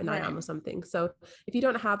certain I am of something. So if you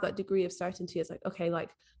don't have that degree of certainty, it's like, okay,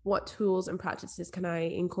 like what tools and practices can I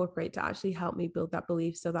incorporate to actually help me build that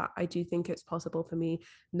belief so that I do think it's possible for me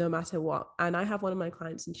no matter what. And I have one of my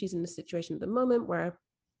clients and she's in a situation at the moment where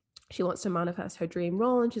she wants to manifest her dream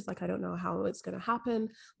role and she's like, I don't know how it's going to happen.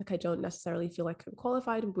 Like I don't necessarily feel like I'm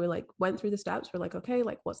qualified. And we're like went through the steps. We're like, okay,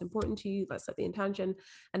 like what's important to you? Let's set the intention.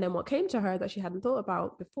 And then what came to her that she hadn't thought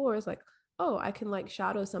about before is like, oh, I can like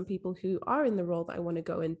shadow some people who are in the role that I want to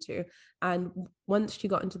go into. And once she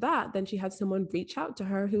got into that, then she had someone reach out to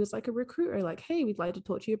her who was like a recruiter, like, hey, we'd like to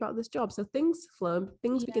talk to you about this job. So things flow,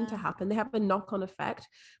 things begin to happen. They have a knock-on effect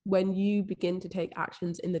when you begin to take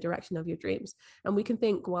actions in the direction of your dreams. And we can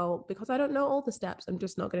think, well, because I don't know all the steps, I'm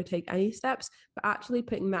just not going to take any steps. But actually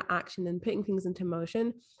putting that action and putting things into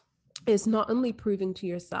motion is not only proving to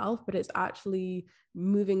yourself, but it's actually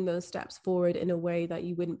moving those steps forward in a way that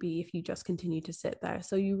you wouldn't be if you just continue to sit there.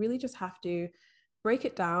 So you really just have to break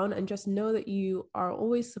it down and just know that you are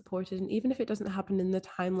always supported. And even if it doesn't happen in the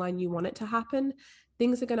timeline you want it to happen,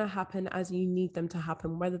 things are going to happen as you need them to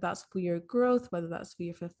happen, whether that's for your growth, whether that's for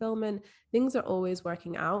your fulfillment. Things are always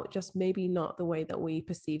working out, just maybe not the way that we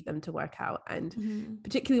perceive them to work out. And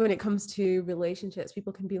particularly when it comes to relationships,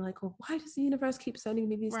 people can be like, well, why does the universe keep sending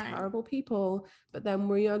me these terrible people? But then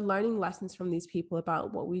we are learning lessons from these people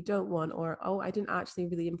about what we don't want, or, oh, I didn't actually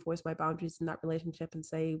really enforce my boundaries in that relationship and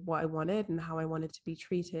say what I wanted and how I wanted to be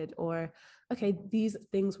treated. Or, okay, these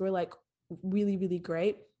things were like really, really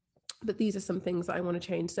great, but these are some things that I want to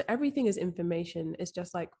change. So everything is information. It's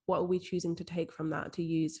just like, what are we choosing to take from that to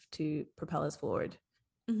use to propel us forward?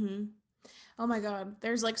 Oh my God,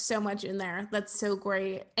 there's like so much in there. That's so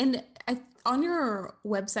great. And on your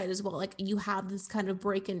website as well, like you have this kind of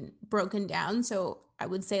broken down. So I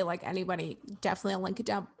would say like anybody, definitely I'll link it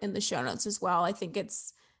down in the show notes as well. I think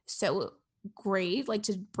it's so great, like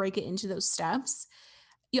to break it into those steps.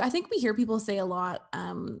 Yeah, I think we hear people say a lot,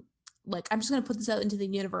 like, I'm just going to put this out into the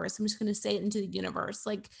universe. I'm just going to say it into the universe.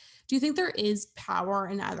 Like, do you think there is power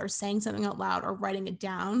in either saying something out loud or writing it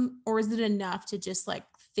down? Or is it enough to just like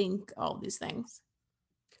think all these things?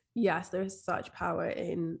 Yes, there's such power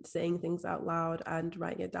in saying things out loud and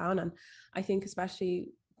writing it down. And I think especially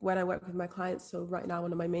when I work with my clients, so right now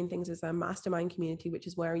one of my main things is a mastermind community, which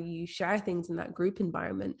is where you share things in that group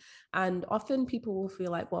environment. And often people will feel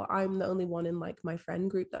like, well, I'm the only one in like my friend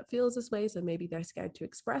group that feels this way, so maybe they're scared to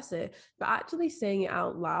express it. But actually saying it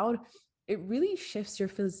out loud, it really shifts your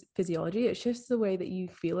physiology. It shifts the way that you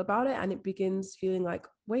feel about it, and it begins feeling like,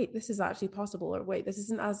 wait, this is actually possible, or wait, this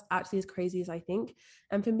isn't actually as crazy as I think.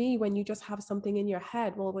 And for me, when you just have something in your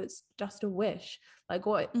head, well, it's just a wish. Like,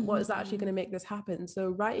 what is actually going to make this happen? So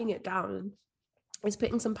writing it down is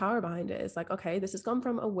putting some power behind it. It's like, okay, this has gone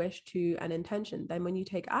from a wish to an intention. Then when you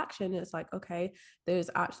take action, it's like, okay, there's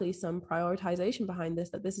actually some prioritization behind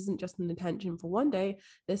this, that this isn't just an intention for one day.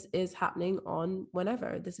 This is happening on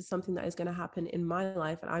whenever. This is something that is going to happen in my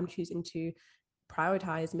life, and I'm choosing to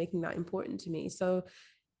prioritize making that important to me. So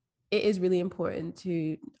it is really important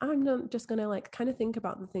to, I'm not just gonna like kind of think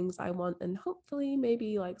about the things I want, and hopefully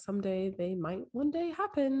maybe like someday they might one day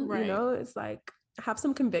happen. Right. It's like, have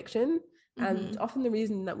some conviction. And often the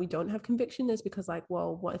reason that we don't have conviction is because, like,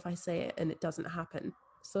 well, what if I say it and it doesn't happen?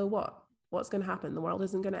 So what's going to happen? The world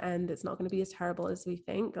isn't going to end. It's not going to be as terrible as we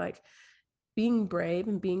think. Like, being brave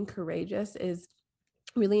and being courageous is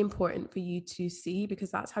really important for you to see, because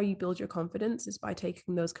that's how you build your confidence, is by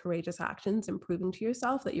taking those courageous actions and proving to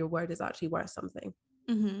yourself that your word is actually worth something.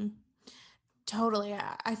 Totally.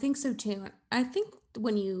 I think so too. I think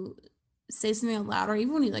when you say something out loud, or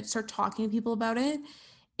even when you like start talking to people about it,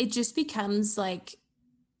 it just becomes like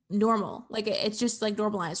normal. Like it's just like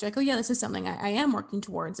normalized. You're like, oh yeah, this is something I am working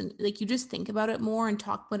towards. And like you just think about it more and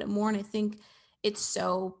talk about it more. And I think it's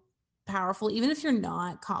so powerful, even if you're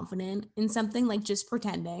not confident in something, like just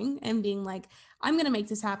pretending and being like, I'm gonna make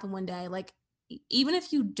this happen one day. Like even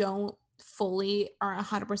if you don't fully or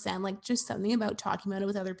 100%, like just something about talking about it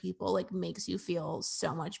with other people like makes you feel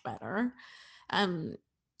so much better. um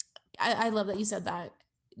I love that you said that.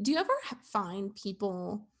 Do you ever find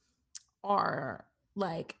people are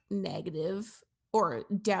like negative or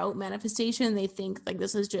doubt manifestation? They think like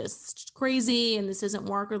this is just crazy and this doesn't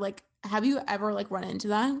work, or like have you ever like run into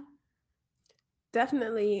that?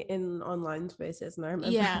 Definitely in online spaces. And I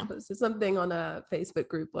remember Yeah. I posted something on a Facebook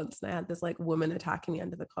group once, and I had this like woman attacking me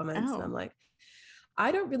under the comments. And I'm like,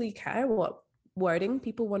 I don't really care what wording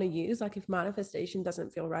people want to use. Like, if manifestation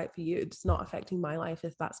doesn't feel right for you, it's not affecting my life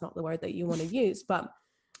if that's not the word that you want to use. But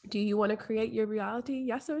do you want to create your reality?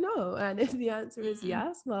 Yes or no? And if the answer is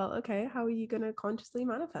yes, well, okay, how are you going to consciously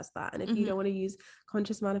manifest that? And if you don't want to use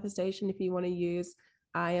conscious manifestation, if you want to use,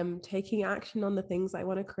 I am taking action on the things I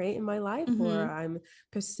want to create in my life, or I'm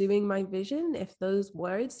pursuing my vision, if those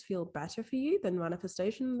words feel better for you than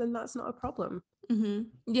manifestation, then that's not a problem.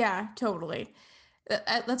 Yeah, totally.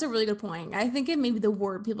 That's a really good point. I think it may be the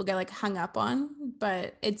word people get like hung up on,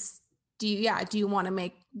 but it's, do you want to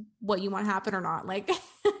make what you want to happen or not? Like,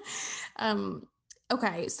 um,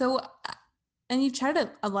 okay. So, and you've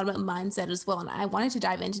chatted a lot about mindset as well. And I wanted to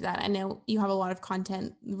dive into that. I know you have a lot of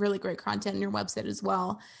content, really great content on your website as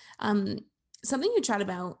well. Um, Something you chat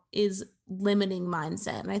about is limiting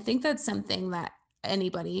mindset. And I think that's something that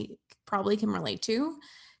anybody probably can relate to.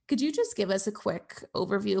 Could you just give us a quick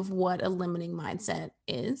overview of what a limiting mindset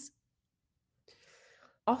is?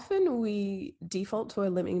 Often we default to a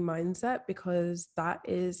limiting mindset because that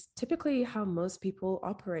is typically how most people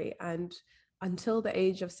operate. And until the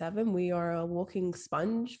age of 7, we are a walking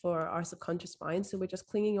sponge for our subconscious mind. So we're just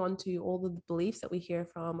clinging on to all of the beliefs that we hear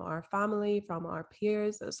from our family, from our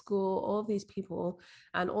peers at school, all of these people.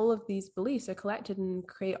 And all of these beliefs are collected and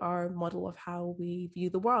create our model of how we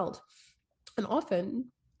view the world. And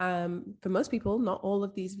often, for most people, not all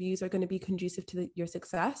of these views are going to be conducive to your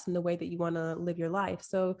success and the way that you want to live your life.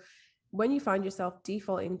 So when you find yourself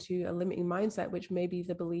defaulting to a limiting mindset, which may be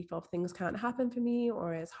the belief of things can't happen for me,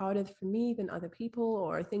 or it's harder for me than other people,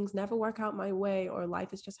 or things never work out my way, or life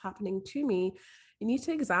is just happening to me, you need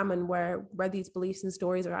to examine where these beliefs and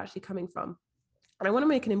stories are actually coming from. And I want to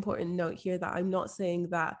make an important note here that I'm not saying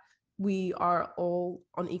that we are all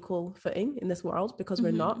on equal footing in this world, because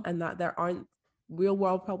we're not, and that there aren't real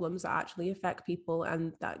world problems that actually affect people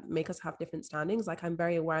and that make us have different standings. Like, I'm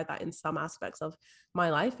very aware that in some aspects of my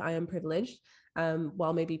life I am privileged,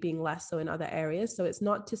 while maybe being less so in other areas. So it's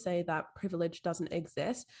not to say that privilege doesn't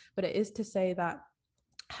exist, but it is to say that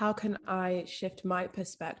how can I shift my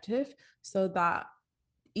perspective so that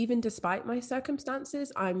even despite my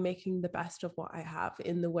circumstances, I'm making the best of what I have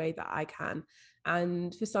in the way that I can.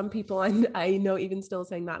 And for some people, I know even still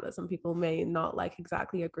saying that some people may not like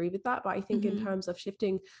exactly agree with that. But I think in terms of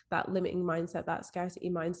shifting that limiting mindset, that scarcity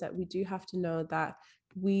mindset, we do have to know that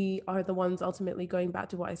we are the ones, ultimately going back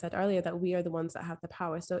to what I said earlier, that we are the ones that have the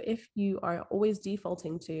power. So if you are always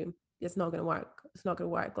defaulting to, it's not going to work, it's not going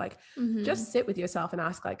to work, like, just sit with yourself and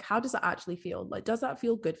ask, like, how does that actually feel? Like, does that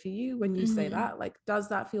feel good for you when you say that? Like, does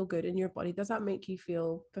that feel good in your body? Does that make you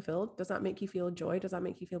feel fulfilled? Does that make you feel joy? Does that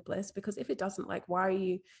make you feel bliss? Because if it doesn't, like, why are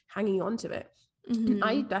you hanging on to it?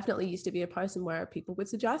 I definitely used to be a person where people would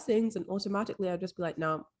suggest things and automatically I'd just be like,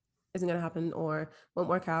 no, isn't going to happen, or won't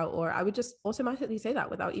work out, or I would just automatically say that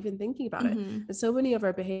without even thinking about it. And so many of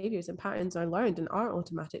our behaviors and patterns are learned and are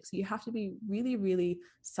automatic. So you have to be really, really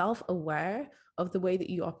self-aware of the way that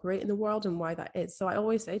you operate in the world and why that is. So I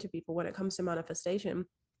always say to people, when it comes to manifestation,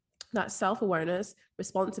 that self-awareness,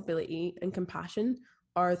 responsibility, and compassion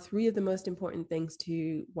are three of the most important things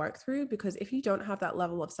to work through. Because if you don't have that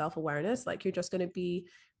level of self-awareness, like, you're just going to be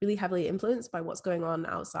really heavily influenced by what's going on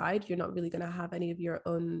outside. You're not really going to have any of your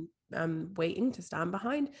own waiting to stand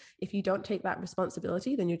behind. If you don't take that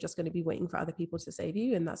responsibility, then you're just going to be waiting for other people to save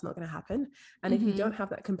you, and that's not going to happen. And if you don't have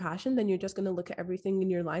that compassion, then you're just going to look at everything in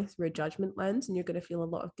your life through a judgment lens, and you're going to feel a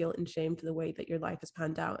lot of guilt and shame for the way that your life has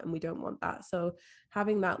panned out, and we don't want that. So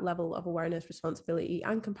having that level of awareness, responsibility,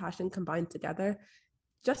 and compassion combined together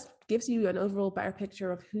just gives you an overall better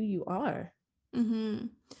picture of who you are.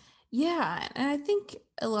 Yeah, and I think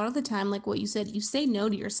a lot of the time, like what you said, you say no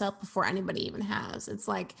to yourself before anybody even has. It's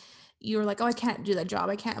like you're like, oh, I can't do that job.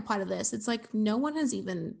 I can't apply to this. It's like no one has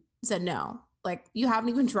even said no. Like, you haven't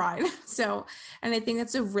even tried. So, and I think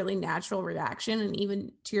that's a really natural reaction. And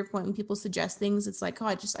even to your point, when people suggest things, it's like, oh,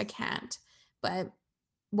 I can't. But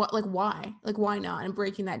what, like, why? Like, why not? And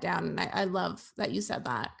breaking that down. And I love that you said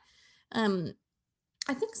that. Um,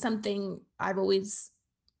 I think something I've always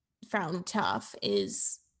found tough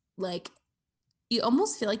is, like, you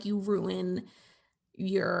almost feel like you ruin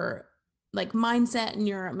your, like, mindset and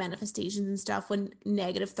your manifestations and stuff when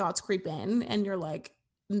negative thoughts creep in and you're like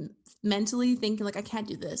mentally thinking, like, I can't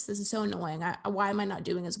do this. This is so annoying. Why am I not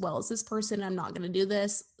doing as well as this person? I'm not going to do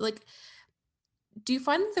this. Like, do you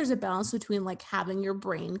find that there's a balance between, like, having your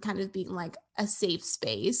brain kind of being like a safe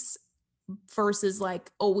space versus,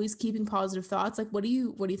 like, always keeping positive thoughts? Like, what do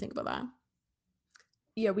you think about that?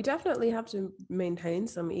 Yeah, we definitely have to maintain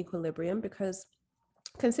some equilibrium, because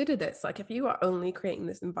consider this, like, if you are only creating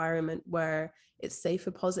this environment where it's safe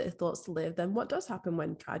for positive thoughts to live, then what does happen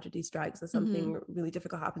when tragedy strikes or something really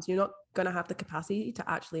difficult happens? You're not going to have the capacity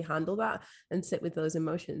to actually handle that and sit with those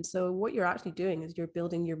emotions. So what you're actually doing is you're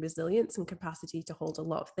building your resilience and capacity to hold a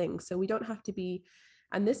lot of things. So we don't have to be,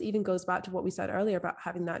 and this even goes back to what we said earlier about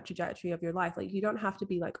having that trajectory of your life. Like, you don't have to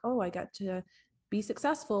be like, oh, I get to be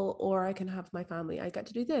successful, or I can have my family, I get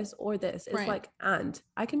to do this or this. It's Right. like, and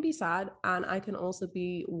I can be sad, and I can also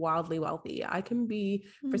be wildly wealthy. I can be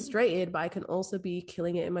frustrated, but I can also be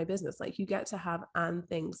killing it in my business. Like, you get to have and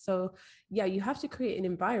things. So yeah, you have to create an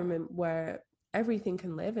environment where everything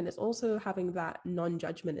can live. And it's also having that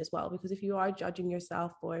non-judgment as well, because if you are judging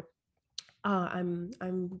yourself for,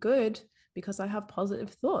 I'm good because I have positive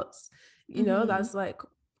thoughts, that's like,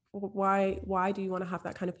 why do you want to have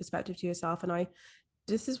that kind of perspective to yourself? And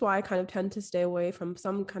this is why I kind of tend to stay away from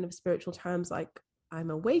some kind of spiritual terms like I'm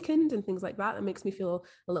awakened and things like that. That makes me feel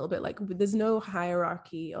a little bit like there's no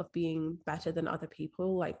hierarchy of being better than other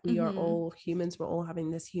people. Like, we are all humans, we're all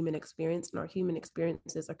having this human experience, and our human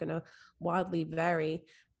experiences are going to wildly vary.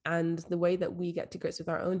 And the way that we get to grips with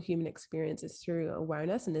our own human experience is through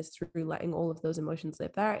awareness, and is through letting all of those emotions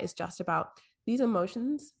live there. It's just about these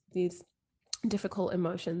emotions, these difficult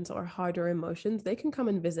emotions or harder emotions, they can come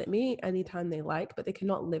and visit me anytime they like, but they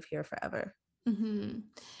cannot live here forever.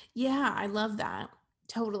 Yeah, I love that.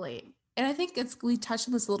 Totally. And I think we touched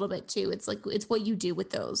on this a little bit too. It's like, it's what you do with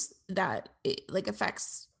those that it like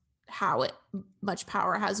affects how much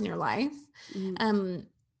power it has in your life. I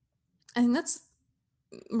think that's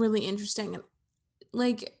really interesting.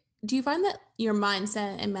 Like, do you find that your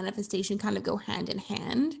mindset and manifestation kind of go hand in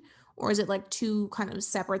hand, or is it like two kind of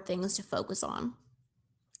separate things to focus on?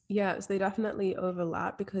 Yes, they definitely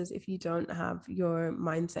overlap, because if you don't have your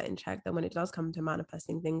mindset in check, then when it does come to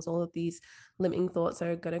manifesting things, all of these limiting thoughts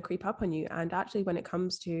are going to creep up on you. And actually, when it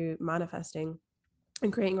comes to manifesting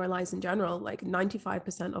and creating our lives in general, like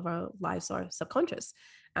 95% of our lives are subconscious.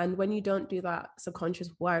 And when you don't do that subconscious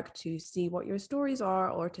work to see what your stories are,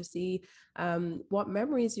 or to see what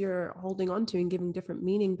memories you're holding on to and giving different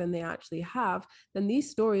meaning than they actually have, then these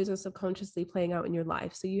stories are subconsciously playing out in your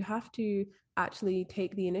life. So you have to actually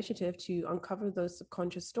take the initiative to uncover those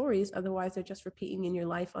subconscious stories. Otherwise, they're just repeating in your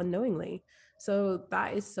life unknowingly. So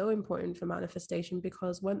that is so important for manifestation,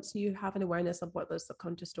 because once you have an awareness of what those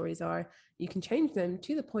subconscious stories are, you can change them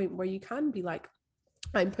to the point where you can be like,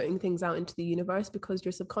 I'm putting things out into the universe, because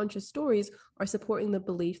your subconscious stories are supporting the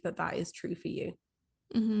belief that that is true for you.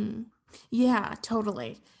 Mm-hmm. Yeah,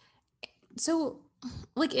 totally. So,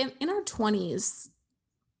 like in our 20s,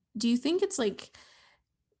 do you think it's like,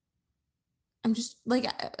 I'm just like,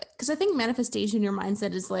 because I think manifestation in your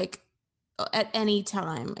mindset is like at any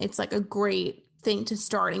time, it's like a great thing to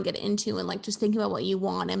start and get into, and like just thinking about what you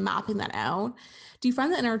want and mapping that out. Do you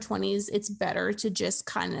find that in our 20s, it's better to just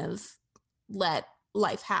kind of let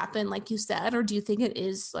life happen, like you said, or do you think it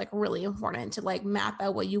is like really important to like map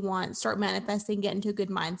out what you want, start manifesting, get into a good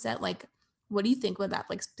mindset? Like, what do you think about that,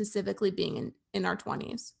 like specifically being in our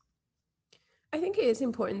 20s? I think it is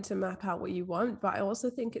important to map out what you want, but I also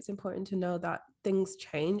think it's important to know that things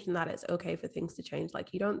change and that it's okay for things to change.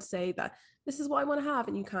 Like, you don't say that this is what I want to have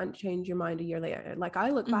and you can't change your mind a year later. Like,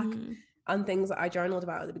 I look back Mm-hmm. on things that I journaled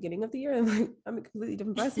about at the beginning of the year, and like, I'm a completely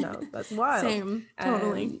different person now. That's wild. Same,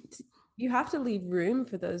 totally. And you have to leave room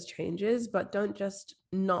for those changes, but don't just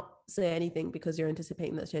not say anything because you're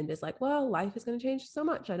anticipating those changes. Like, well, life is going to change so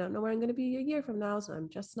much. I don't know where I'm going to be a year from now, so I'm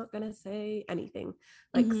just not going to say anything.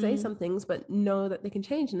 Like, say Mm-hmm. some things, but know that they can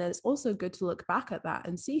change. And then it's also good to look back at that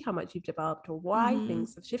and see how much you've developed or why Mm-hmm.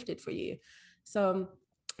 things have shifted for you. So,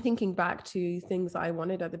 thinking back to things that I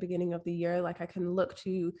wanted at the beginning of the year, like, I can look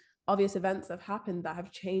to obvious events that have happened that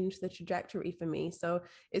have changed the trajectory for me. So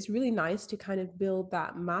it's really nice to kind of build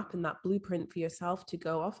that map and that blueprint for yourself to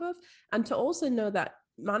go off of, and to also know that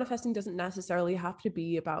manifesting doesn't necessarily have to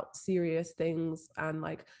be about serious things and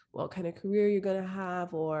like what kind of career you're going to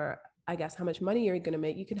have, or I guess how much money you're going to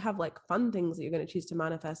make. You can have like fun things that you're going to choose to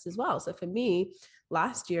manifest as well. So for me,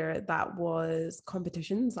 last year, that was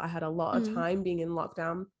competitions. I had a lot of Mm-hmm. time being in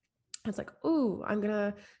lockdown. I was like, oh, I'm going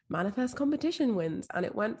to manifest competition wins. And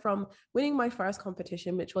it went from winning my first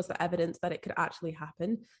competition, which was the evidence that it could actually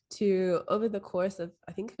happen, to over the course of,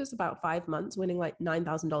 I think it was about 5 months, winning like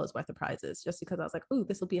 $9,000 worth of prizes, just because I was like, oh,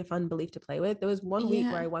 this will be a fun belief to play with. There was one week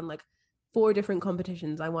where Yeah. I won like 4 different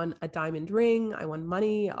competitions. I won a diamond ring, I won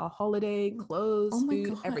money, a holiday, Oh clothes, my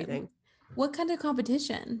food, God. everything. What kind of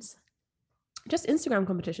competitions? Just Instagram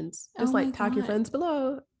competitions, Oh just my like tag your God. friends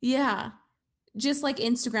below. Yeah. Just like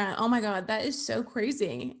Instagram. Oh my God, that is so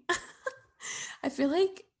crazy. I feel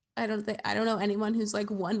like I don't know anyone who's like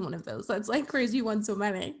won one of those. That's like crazy you won so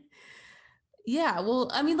many. Yeah, well,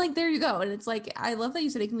 I mean, like there you go. And it's like I love that you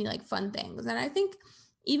said it can be like fun things. And I think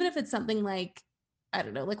even if it's something like, I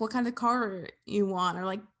don't know, like what kind of car you want, or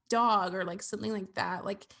like dog, or like something like that.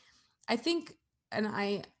 Like I think, and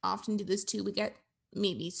I often do this too, we get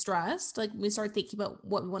maybe stressed. Like we start thinking about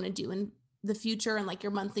what we want to do in the future, and like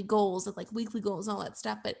your monthly goals and like weekly goals and all that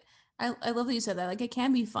stuff. But I love that you said that. Like it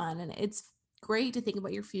can be fun, and it's great to think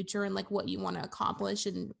about your future and like what you want to accomplish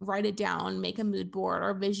and write it down, make a mood board or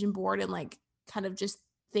a vision board, and like kind of just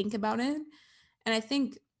think about it. And I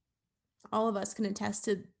think all of us can attest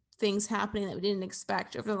to things happening that we didn't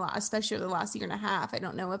expect over the last, especially over the last year and a half. I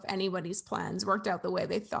don't know if anybody's plans worked out the way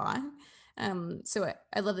they thought. So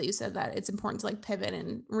I love that you said that it's important to like pivot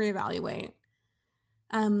and reevaluate.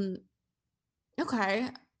 Um, okay.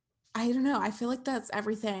 I don't know. I feel like that's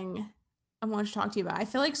everything I wanted to talk to you about. I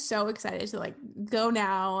feel like so excited to like go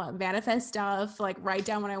now, manifest stuff, like write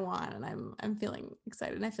down what I want, and I'm feeling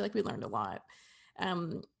excited. And I feel like we learned a lot.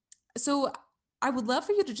 Um, so I would love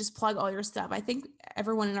for you to just plug all your stuff. I think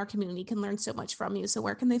everyone in our community can learn so much from you. So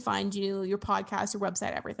where can they find you, your podcast, your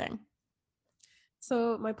website, everything?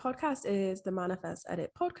 So my podcast is the Manifest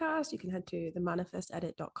Edit podcast. You can head to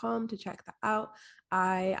themanifestedit.com to check that out.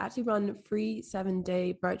 I actually run free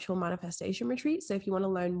 7-day virtual manifestation retreats. So if you want to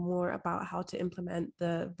learn more about how to implement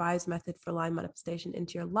the Vibes method for aligned manifestation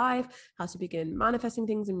into your life, how to begin manifesting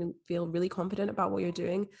things and feel really confident about what you're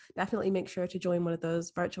doing, definitely make sure to join one of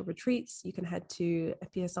those virtual retreats. You can head to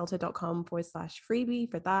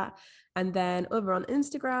efiasulter.com/freebie for that. And then over on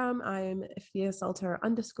Instagram, I'm Efia Sulter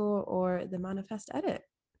 _ or the Manifest Edit.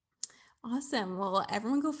 Awesome. Well,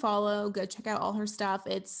 everyone go follow, go check out all her stuff.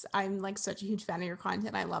 I'm like such a huge fan of your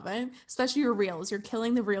content. I love it, especially your reels. You're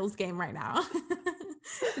killing the reels game right now.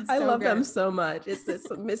 I love them so much.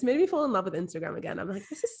 It's made me fall in love with Instagram again. I'm like,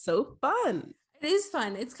 this is so fun. It is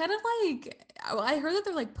fun. It's kind of like, I heard that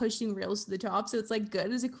they're like pushing reels to the top. So it's like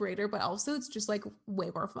good as a creator, but also it's just like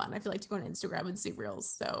way more fun. I feel like to go on Instagram and see reels.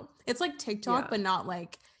 So it's like TikTok, but not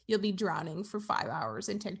like you'll be drowning for 5 hours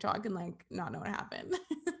in TikTok and like not know what happened.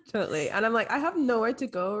 Totally. And I'm like, I have nowhere to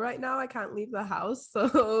go right now. I can't leave the house.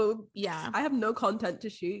 So yeah, I have no content to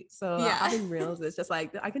shoot. So having reels is just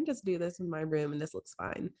like, I can just do this in my room and this looks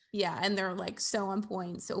fine. Yeah. And they're like so on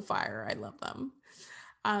point, so fire. I love them.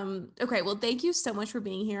 Okay, well, thank you so much for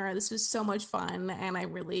being here. This was so much fun and I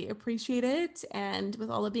really appreciate it. And with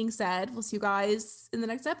all that being said, we'll see you guys in the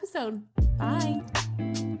next episode. Bye.